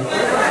do.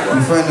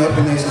 You find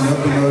happiness in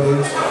helping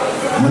others.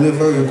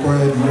 Whenever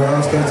required, you are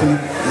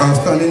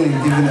outstanding in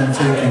giving and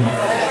taking.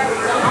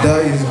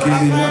 That is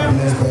giving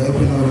happiness by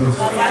helping others.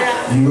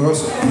 You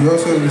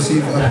also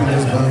receive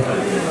happiness back.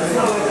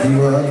 You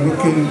are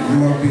looking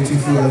more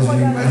beautiful as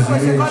you age.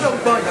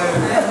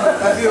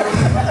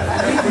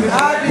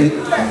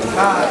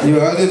 You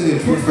are always a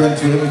true friend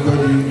to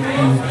everybody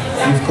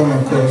you've come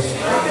across.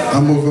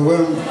 I'm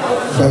overwhelmed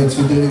by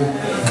today's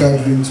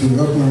gathering to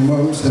help my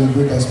mom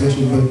celebrate her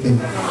special birthday.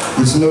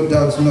 It's no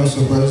doubt not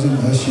surprising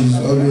as she's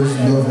always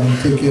love and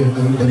take care of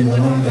everybody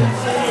around her.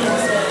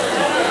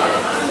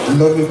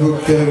 Lovable,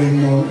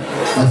 caring mom,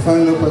 I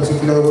find no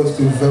particular words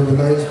to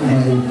verbalize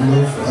my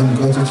love and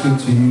gratitude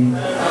to you,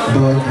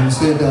 but I can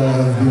say that I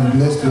have been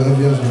blessed to have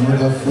you as a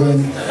mother,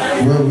 friend,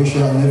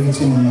 well-wisher and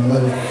everything in my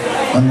life.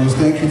 I must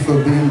thank you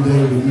for being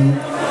there with me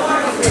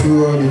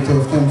through all the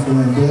tough times from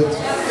my birth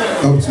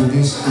up to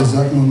this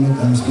exact moment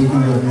I'm speaking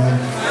right now.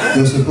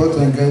 Your support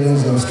and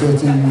guidance have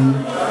strengthened me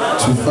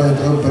to fight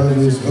all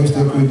barriers,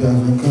 obstacles that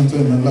I've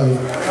encountered in my life.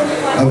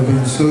 I've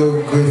been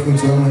so grateful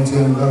to Almighty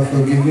Allah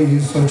for giving me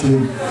such a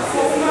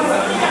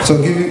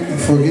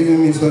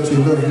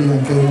lovely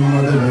and caring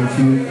mother like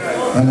you,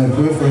 and I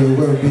pray for your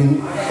well-being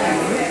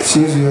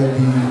since you are the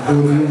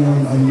only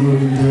one and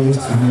only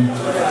dearest to me,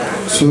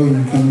 so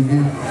you can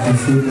reap the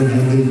fruit of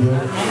your labor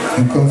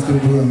in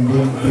comfortable and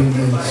well-being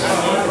lives.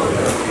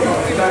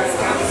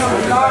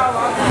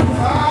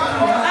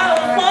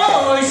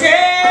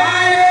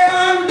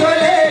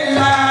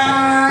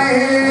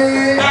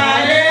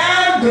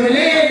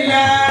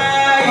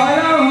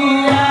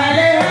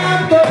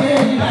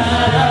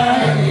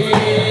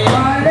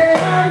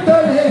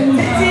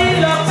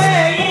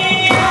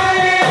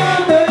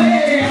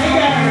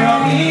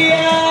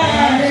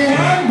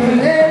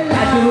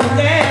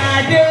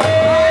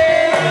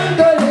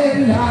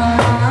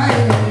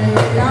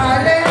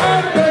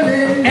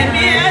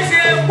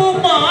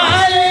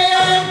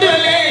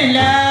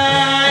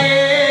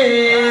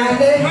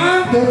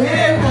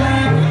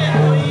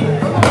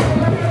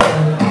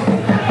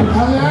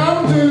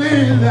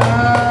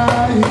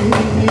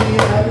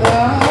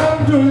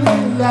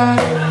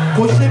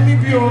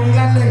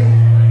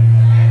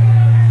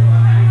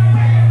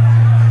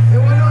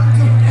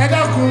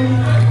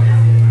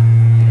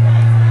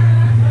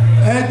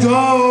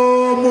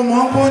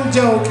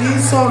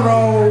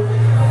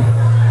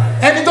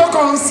 ẹni tó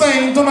kàn ń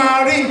sẹ́yìn tó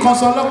máa rí nǹkan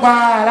sọ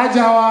lọ́pàá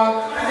alájà wa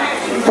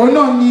òun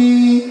náà ni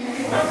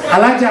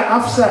Alhaja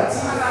Hafsat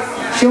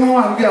ṣé wọ́n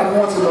wà níbí àbí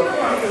wọ́n ti lọ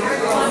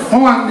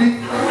wọ́n wà níbí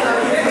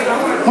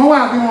wọ́n wà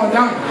àbí wọ́n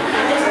dáhùn.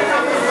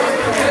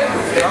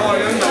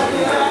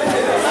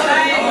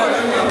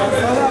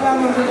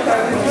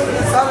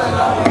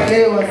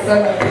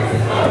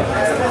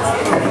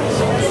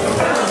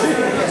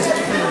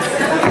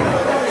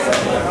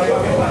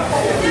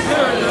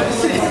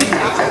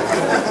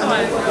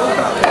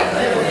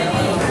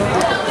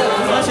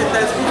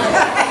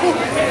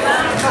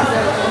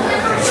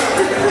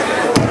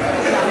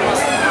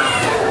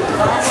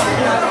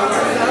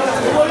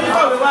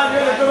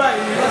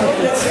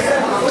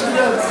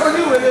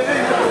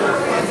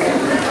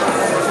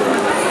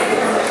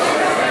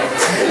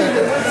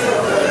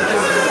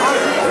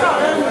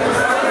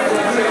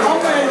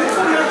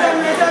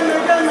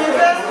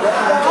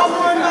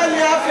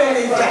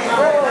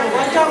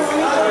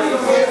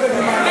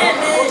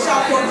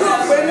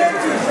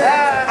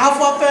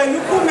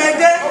 Afọ̀fẹ̀lúkú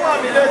mẹ́jẹ́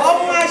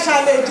ọmọ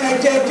aṣàlẹ̀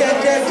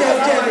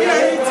jẹjẹjẹjẹjẹ ní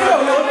ẹni tí ò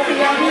ló fi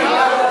rí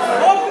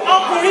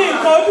ọkùnrin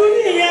ìkọ̀ọ́dún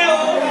nìyẹn o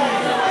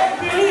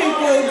obìnrin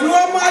ìkọ̀ọ́dún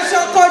ọmọ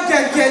aṣọ́kọ̀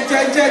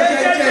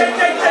jẹjẹjẹjẹjẹjẹ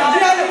ní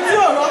ẹni tí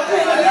ò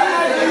rọ́kùnrin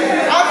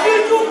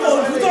àfíjú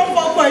ìkọ̀ọ́dún tó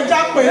fọkọ̀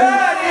ìjà pẹ̀lú.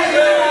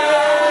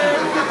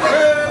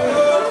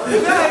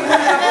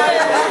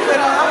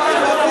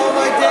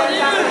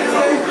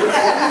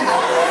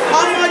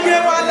 Ọmọdé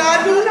wa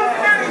lálú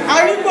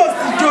arígbò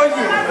sí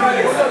joyè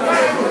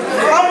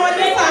ọmọ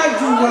nípa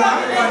àjùwà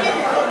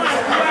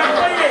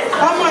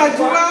ọmọ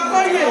àjùwà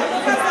kọ́yè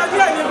bí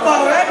nípa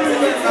ọ̀rẹ́ mi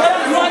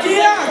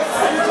Rukayat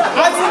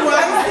àti wà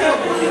ń sìn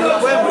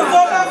with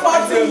over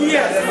 40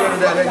 years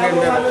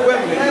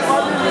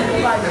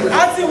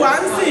àti wà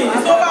ń sìn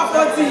with over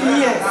 40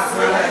 years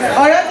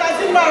ọ̀rẹ́ ta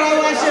ti ń bára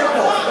wa ṣe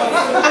pọ̀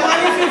àwọn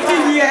ní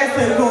 50 years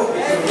ago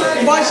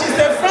but she's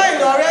a friend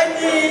ọ̀rẹ́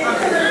ní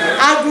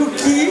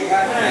Aduki.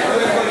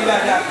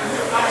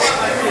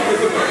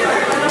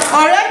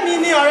 Ọ̀rẹ́ mi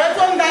ni ọ̀rẹ́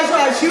tó ń daṣọ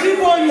àṣírí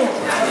bóyàn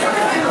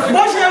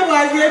bó ṣe wà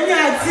yé mi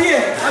àti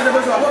ẹ̀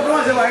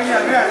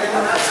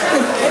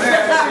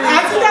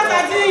àti dáta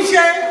tí ń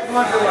ṣe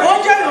ó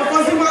jẹ́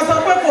nǹkan tí máa sọ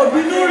pé kò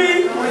bínú rí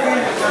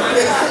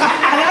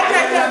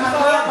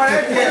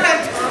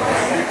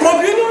kò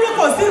bínú rí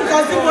kò sí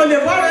nǹkan tí mo lè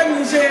bọ́rẹ̀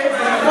mi ṣe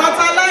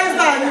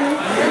fertilizer ni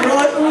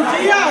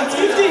Rukayat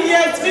 50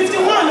 years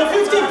 51 or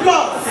 50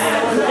 plus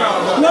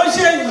ló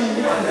ṣe yìí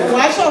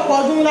wàá ṣọ̀pọ̀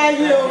ọdún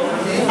láyé o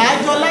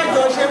àjọ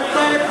lájọ ṣe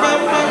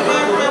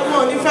pẹ́ẹ́pẹ́ẹ́pẹ́ẹ́pẹ́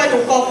mọ̀ nífẹ̀ẹ́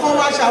nìkan kan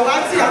wá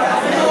ṣàwátì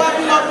àkókò wá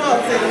bí lọ́dún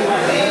ọ̀tẹ̀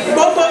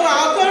gbogbo wa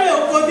akọ́rẹ́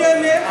oko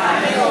délé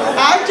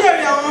à ń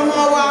jèrè àwọn ọmọ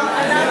wa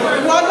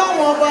ìwọ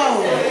lọ́wọ́ ọba o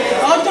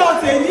ọjọ́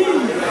tèmi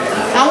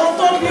àwọn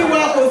tó bí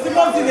wa kò sí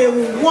bó ti lè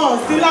wù wọ́n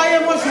sí láyé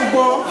mọ́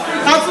ṣùgbọ́n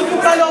a tún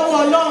dúpẹ́ lọ́wọ́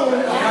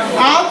Ọlọ́run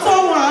à á tọ́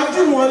wọn à á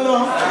jù wọn lọ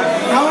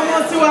àwọn ọmọ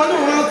tiwa náà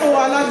wọn á tó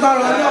wa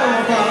lágbára Ọlọ́run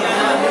ọba.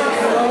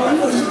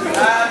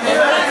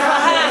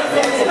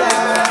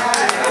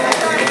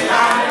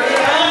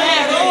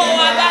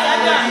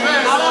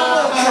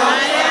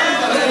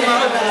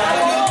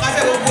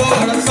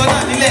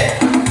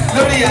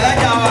 Lórí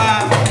Alhaja wa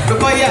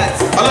Rukayat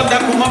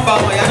ọlọ́dàkùn mọ́ bá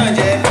ọmọ ìyá náà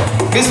jẹ́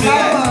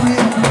Bismillah.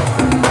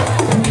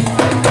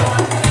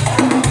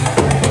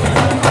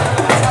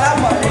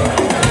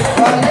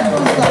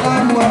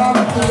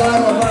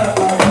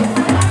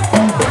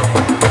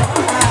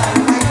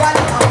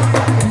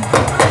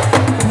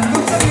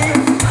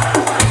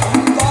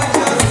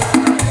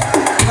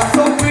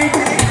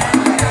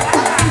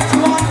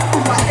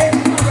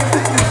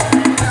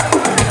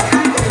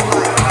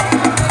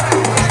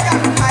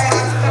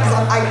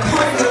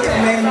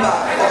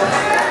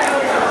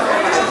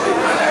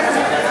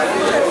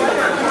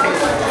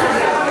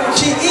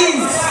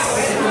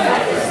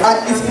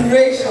 An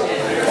inspiration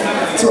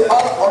to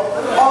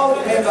all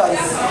members.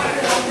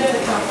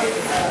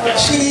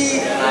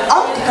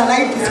 How can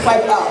I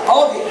describe her?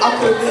 All the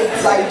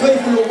accolades, I don't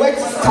even know where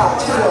to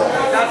start from.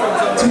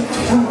 To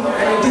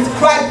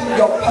describe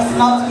your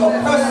personality, your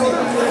person.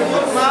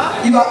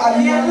 You are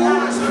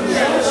amiable,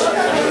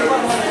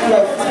 you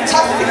are a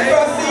fantastic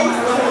person,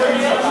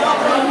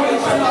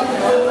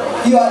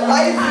 you are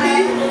lively,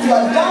 you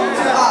are down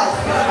to earth,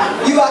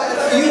 you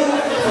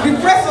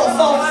repress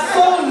yourself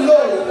so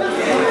low.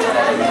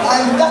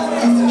 And that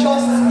is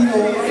just, a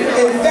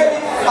very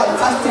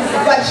fantastic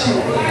virtue.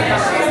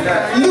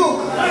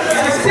 Look,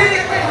 see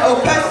a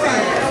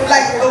person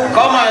like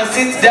Come and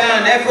sit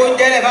down. Come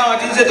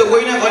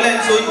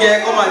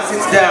and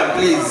sit down,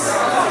 please.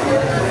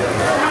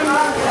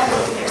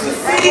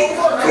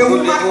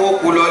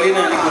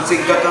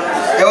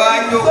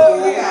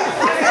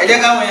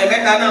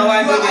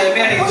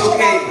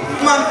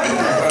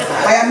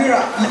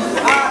 Mayamira,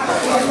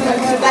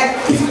 like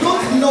if you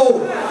don't know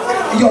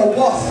your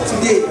worth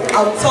today,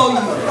 I'll tell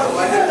you,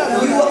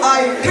 you are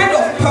a kind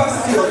of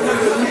person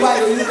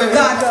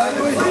that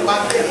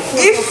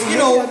if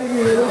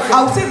I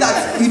would say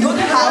that you don't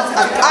have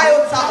an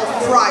iota of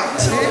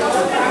pride.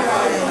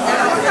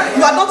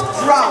 You are not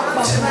proud.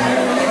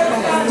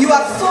 You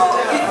are so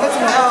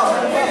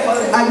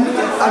I'm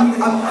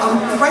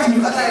trying to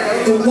look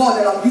at the word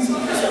that I'm using to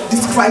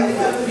describe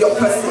your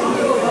person.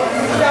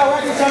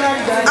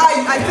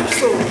 I think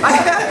so.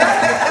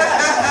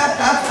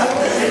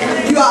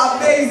 You are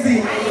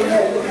amazing.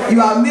 You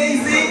are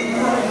amazing.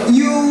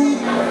 You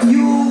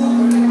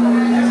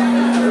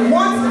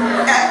want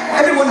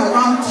everyone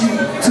around you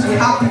to be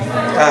happy.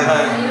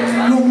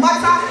 No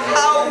matter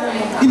how,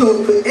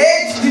 the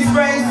age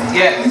difference,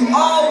 you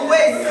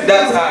always you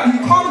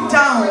come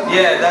down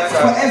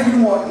for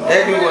everyone.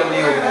 Everyone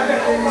knew.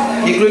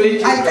 Including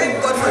I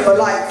thank God for your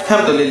life.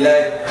 Alhamdulillah.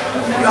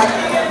 You are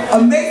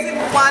amazing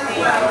one.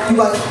 You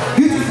are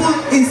beautiful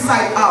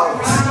inside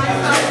out.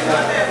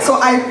 So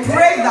I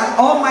pray that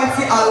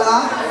Almighty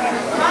Allah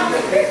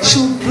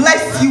should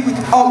bless you with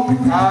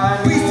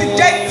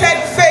unprecedented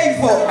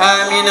favor.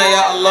 Amin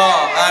ya Allah.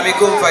 Amin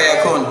kun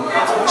fayakun.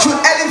 Should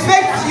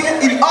elevate you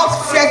in all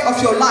spheres of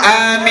your life.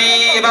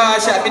 Amin.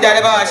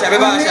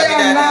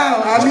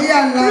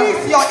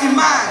 Increase your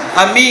iman.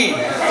 Amin.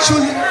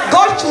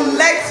 God should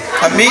let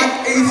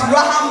His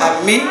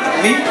rahmah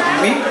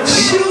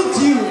shield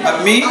you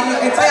and your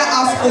entire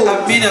household.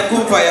 Amin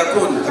kun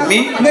fayakun.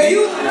 Amin. May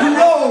you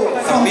grow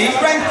from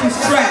strength to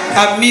strength.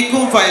 Amin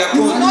kun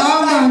fayakun.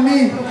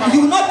 You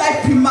will not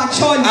die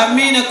prematurely.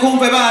 Amin kun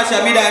fayakun.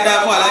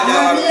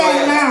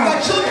 Your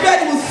children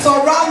will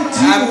surround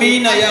you.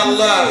 Amin ya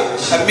Allah.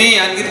 Amin.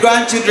 And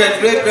grandchildren,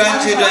 great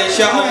grandchildren,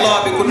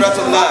 inshallah, bi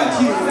qudratullah.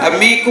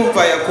 Amin kun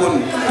fayakun.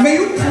 May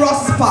you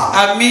prosper.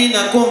 Amin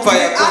kun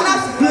fayakun.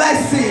 Allah's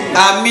blessing.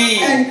 Amin.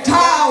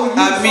 Endow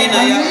you. Amin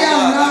ya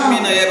Allah.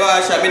 Amin ya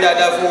Basha. Amin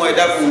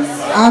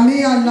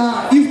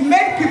Allah. You've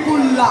made people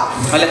laugh.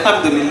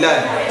 Alhamdulillah.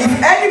 If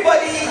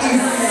anybody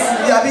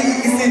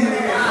is in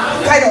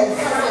kind of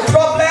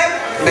problem,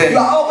 you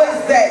are always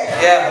there.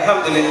 Yeah,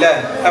 alhamdulillah.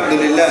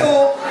 Alhamdulillah.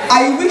 So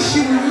I wish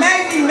you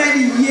many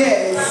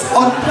years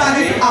on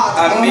planet Earth.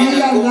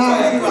 Amin.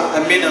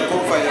 Amin.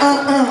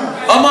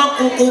 Oma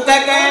kuku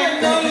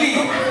keke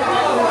nuli.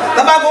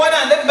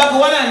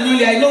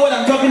 Nuli. I know what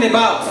I'm talking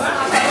about.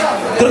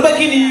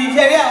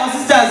 Our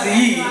sisters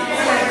here,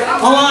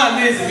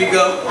 amazing me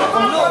girl.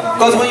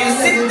 Because when you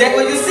see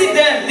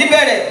them,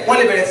 libere, one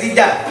libere si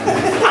ja.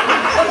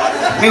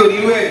 Mi ò ní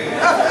wẹ̀.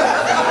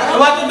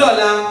 Ọba tún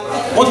dọ̀la,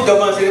 wọ́n ti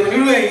dọ̀gbọ́n ṣe ní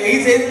wẹ̀ èyí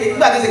ṣe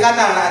nígbà tó ṣe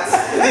cataract.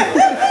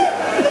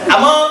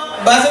 Àmọ́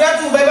Basira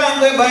tún bẹ́ẹ̀ bá ń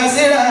pè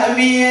Basira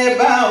mi ẹ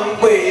bá ń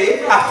pè é.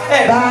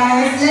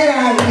 Basira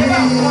mi.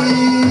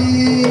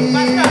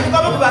 Basira mi kọ́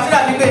mọ́ Basira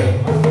mi pé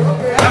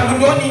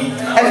àgùdó ni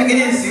ẹbí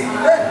kìíní sí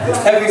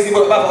ẹbí sí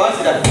bọ́ bàbá wá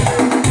sí dà.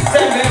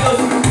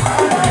 Sẹ́ẹ̀mẹ́ntòsì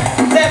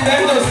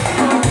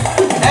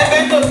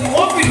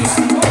wọ́n fìlù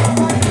sí.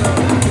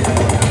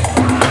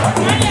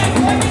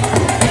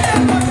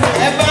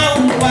 Ẹ bá ń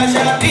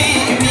pàṣà bí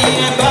mi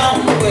ẹ bá ń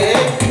pè é.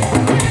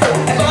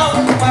 Ẹ bá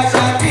ń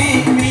pàṣà bí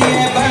mi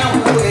ẹ bá ń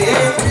pè é.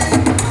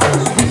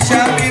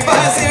 Ṣàbí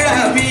Basira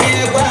mi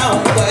ẹ bá ń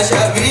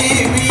pàṣà bí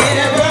mi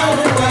ẹ bá ń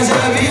pàṣà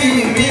bí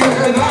mi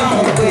ẹ bá ń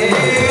pè é.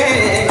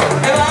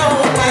 Ẹ bá ń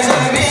pàṣà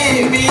bí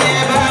mi ẹ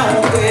bá ń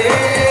pè é.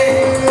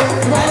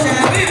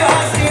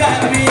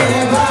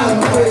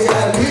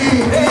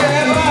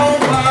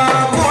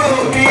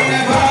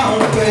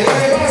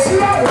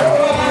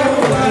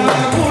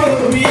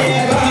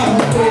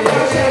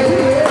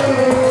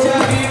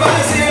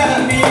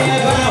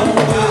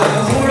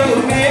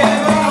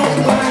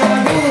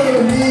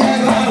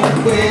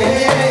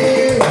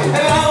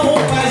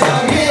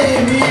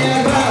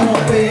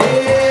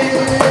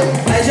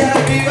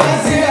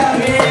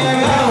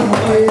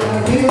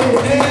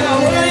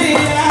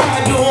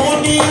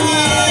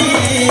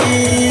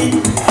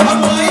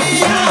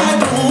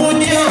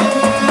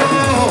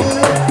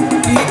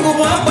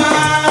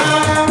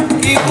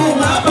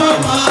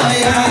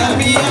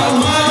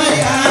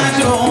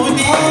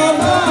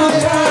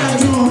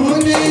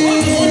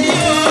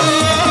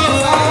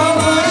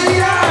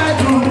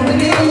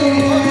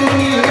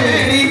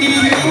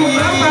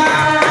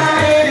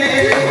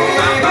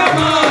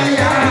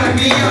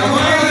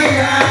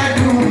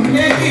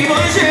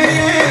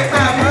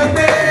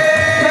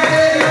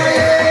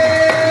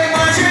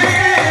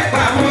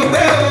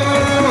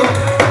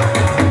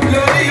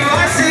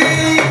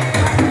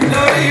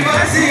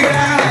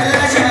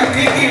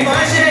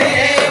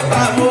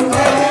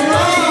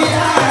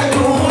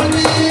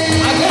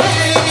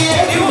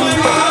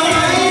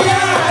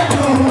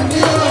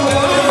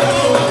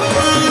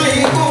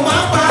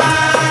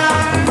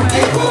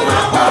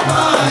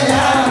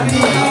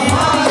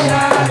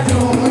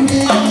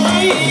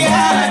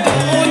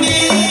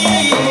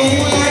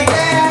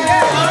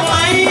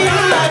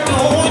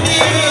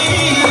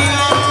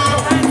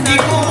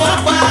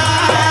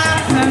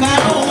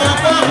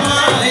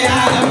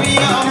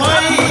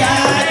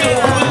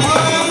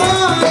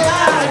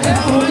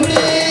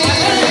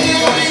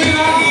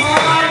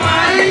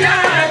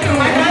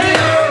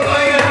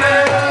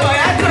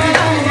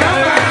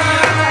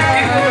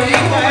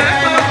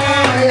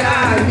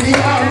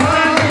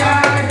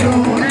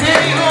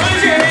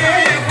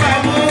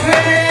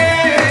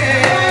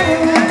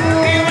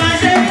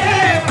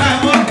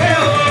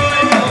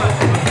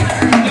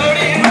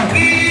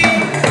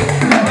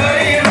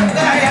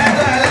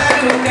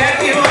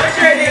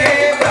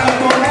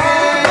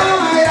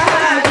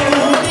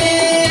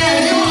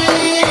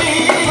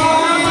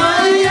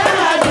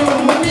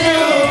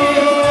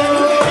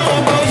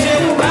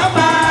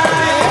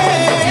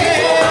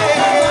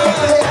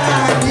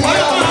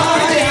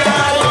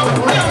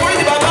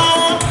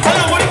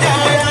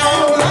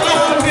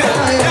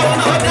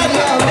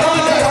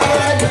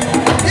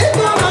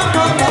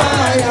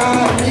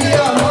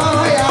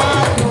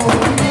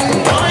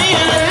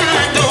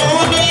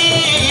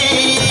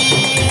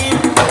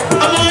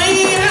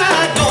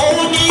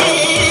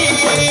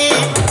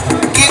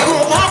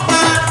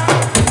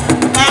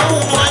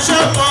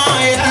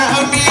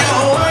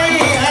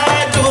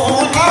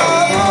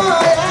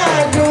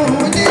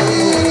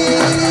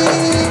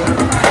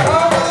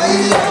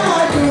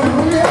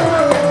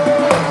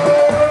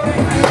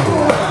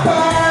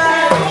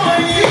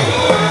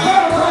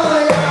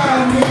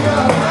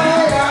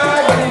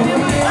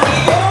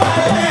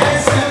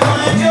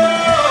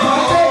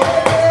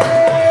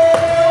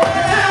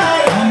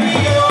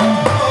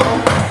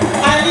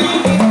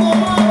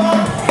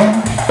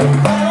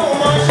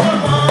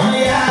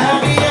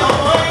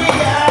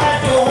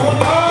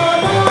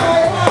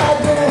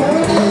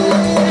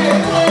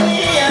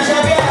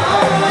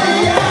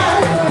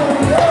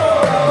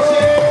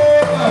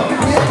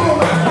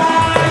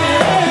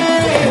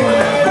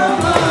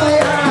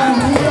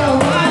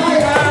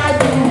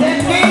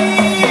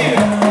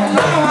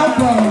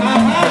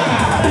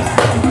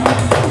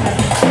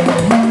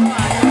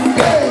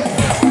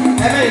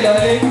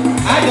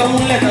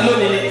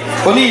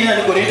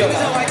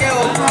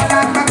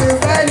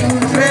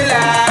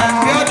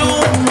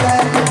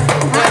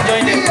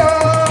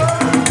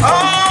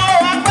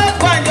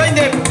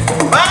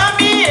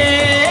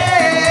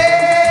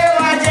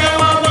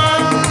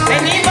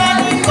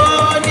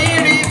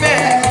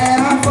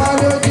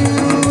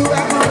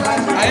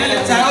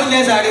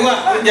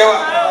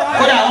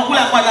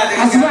 pátá dé.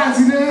 àti bá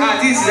àti dé.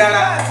 àti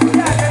ìsìlára.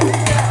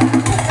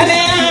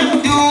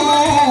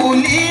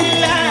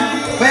 alhamdulillah.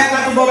 bẹ́ẹ̀ ká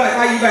tún bọ́ báyìí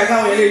ká yí báyìí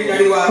káwọn ilé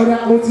ìdarí wa. ọ̀dà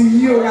mo ti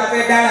yí o. a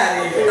fẹ́ dára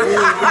ni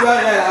ìjọ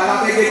rẹ̀ la máa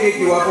fẹ́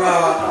kéékèèké wá fúnra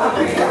wa.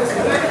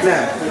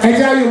 ẹ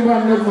jẹ́ àyè ń bá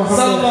mi lọ́kàn.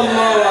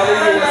 sallallahu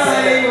alaihi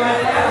wasallam.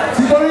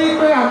 nítorí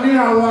pé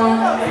àmìrà wa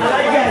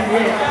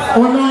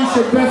wọn náà ń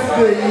ṣe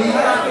birthday yìí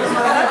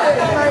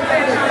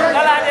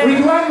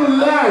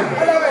Ridwanullah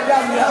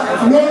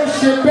ló ń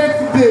ṣe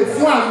birthday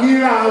fún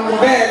àmìrà wọn.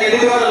 bẹ́ẹ̀ ni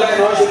Ridwanullah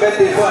ló ń ṣe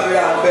birthday fún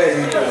àmìrà wọn bẹ́ẹ̀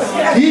ni.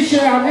 kì í ṣe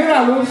àmìrà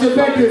ló ń ṣe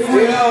birthday fún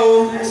ẹ. ìyá o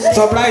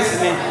surprise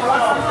ni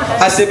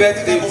a ṣe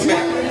birthday fún mi.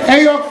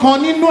 ẹyọ kan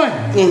nínú ẹ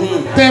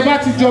tẹ ẹ bá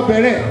ti jọ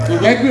bẹ̀rẹ̀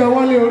ẹgbẹ́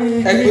ọwọ́ lé orí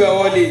yín. ẹgbẹ́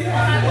ọwọ́ lé.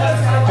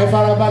 ẹ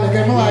farabalẹ̀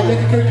kẹ́ mọ́ àjẹ́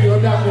kékeré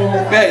ọ̀dà kan.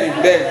 bẹ́ẹ̀ni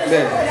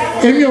bẹ́ẹ̀.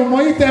 èmi ò mọ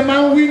yín tẹ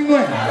máa ń wí nú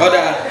ẹ̀.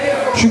 ọ̀dà.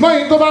 ṣùgbọ́n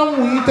yín tó bá ń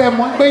wù yín tẹ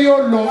mọ̀ pé yóò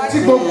lọ tí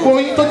gbogbo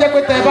yín tó jẹ́ pé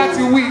tẹ bá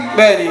ti wí.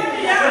 bẹ́ẹ̀ni.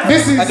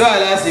 this is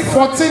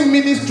 14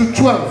 minutes to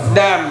 12.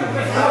 damn.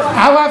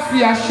 a wá fi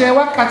àṣẹ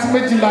wákàtí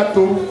méjìlá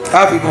tó.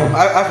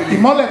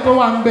 ìmọ́lẹ̀ tó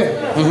wà ń bẹ̀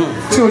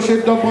tí o ṣe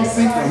dọ́gbọ́n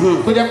sí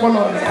tó jẹ́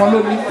pọ́lọ́ nìkan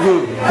lónìí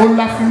ó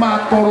la fi máa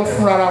tọrọ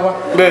fúnra wa.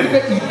 bẹ́ẹ̀ni. pé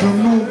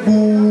ìdùnnú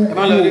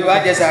gbogbo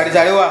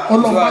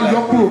ọlọ́mọ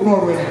ayọ́kúrò náà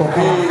rẹ̀ nìkan.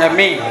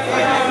 àmín.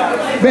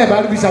 bẹ́ẹ̀ bá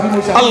rí bí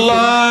sàmúlò ṣàmúlò.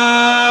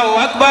 Allahu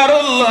akbar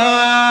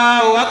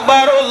Allahu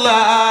akbar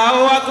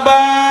Allahu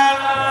akbar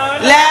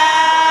la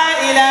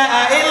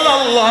ilaha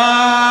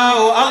illallah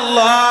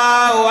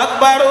Allahu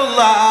akbar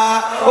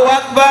Allahu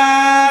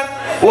akbar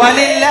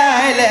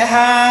walillahil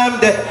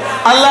hamd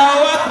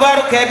Allahu akbar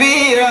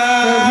kabira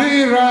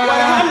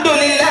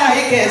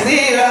walhamdulillahi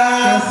kaseera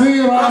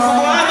wa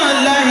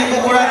subhanallahi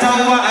bukratan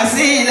wa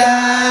asila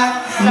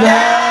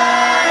la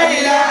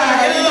ilaha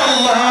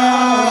illallah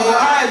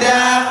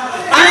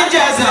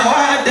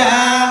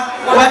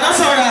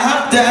ونصر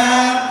عبدا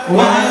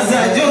وعز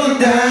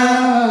جندا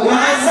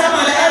وعزم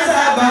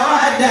الأحزاب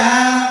وعدا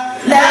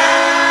لا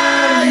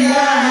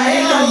إله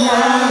إلا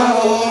الله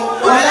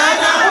ولا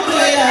نعبد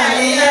إلا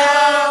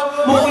إياه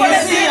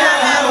مخلصين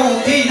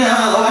له دينا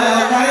ولا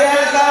كره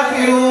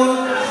الكافرون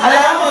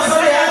اللهم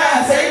صل على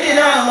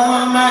سيدنا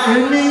محمد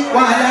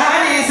وعلى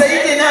آل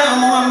سيدنا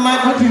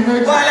محمد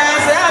وعلى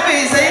أصحاب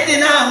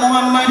سيدنا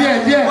محمد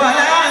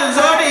وعلى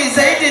أنصار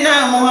سيدنا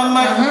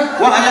محمد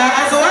وعلى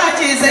أزواج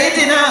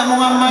سيدنا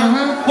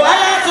محمد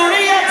وعلى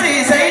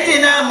ذرية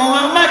سيدنا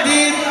محمد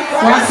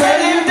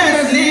وسلم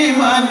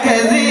تسليما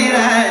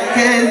كثيرا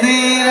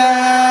كثيرا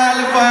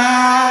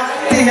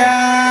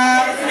الفاتحة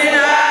بسم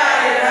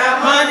الله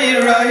الرحمن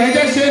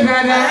الرحيم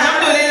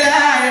الحمد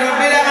لله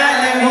رب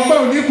العالمين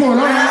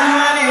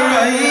الرحمن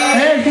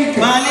الرحيم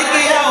مالك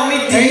يوم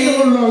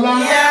الدين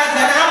إياك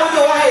نعبد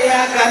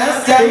وإياك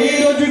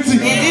نستعين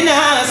اهدنا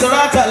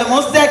صراط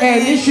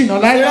المستقيم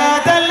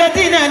صراط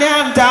الذين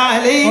أنعمت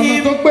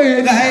عليهم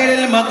غير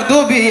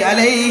المغضوب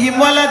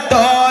عليهم ولا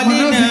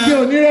الضالين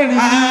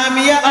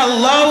آمين يا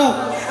الله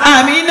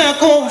آمين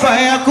كن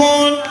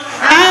فيكون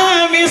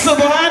آمين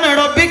سبحان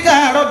ربك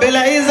رب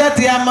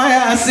العزة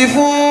عما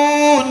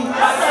يصفون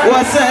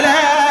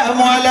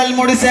وسلام على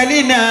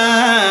المرسلين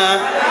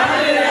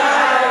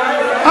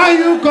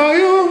أيك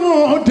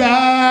يوم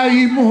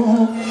دائم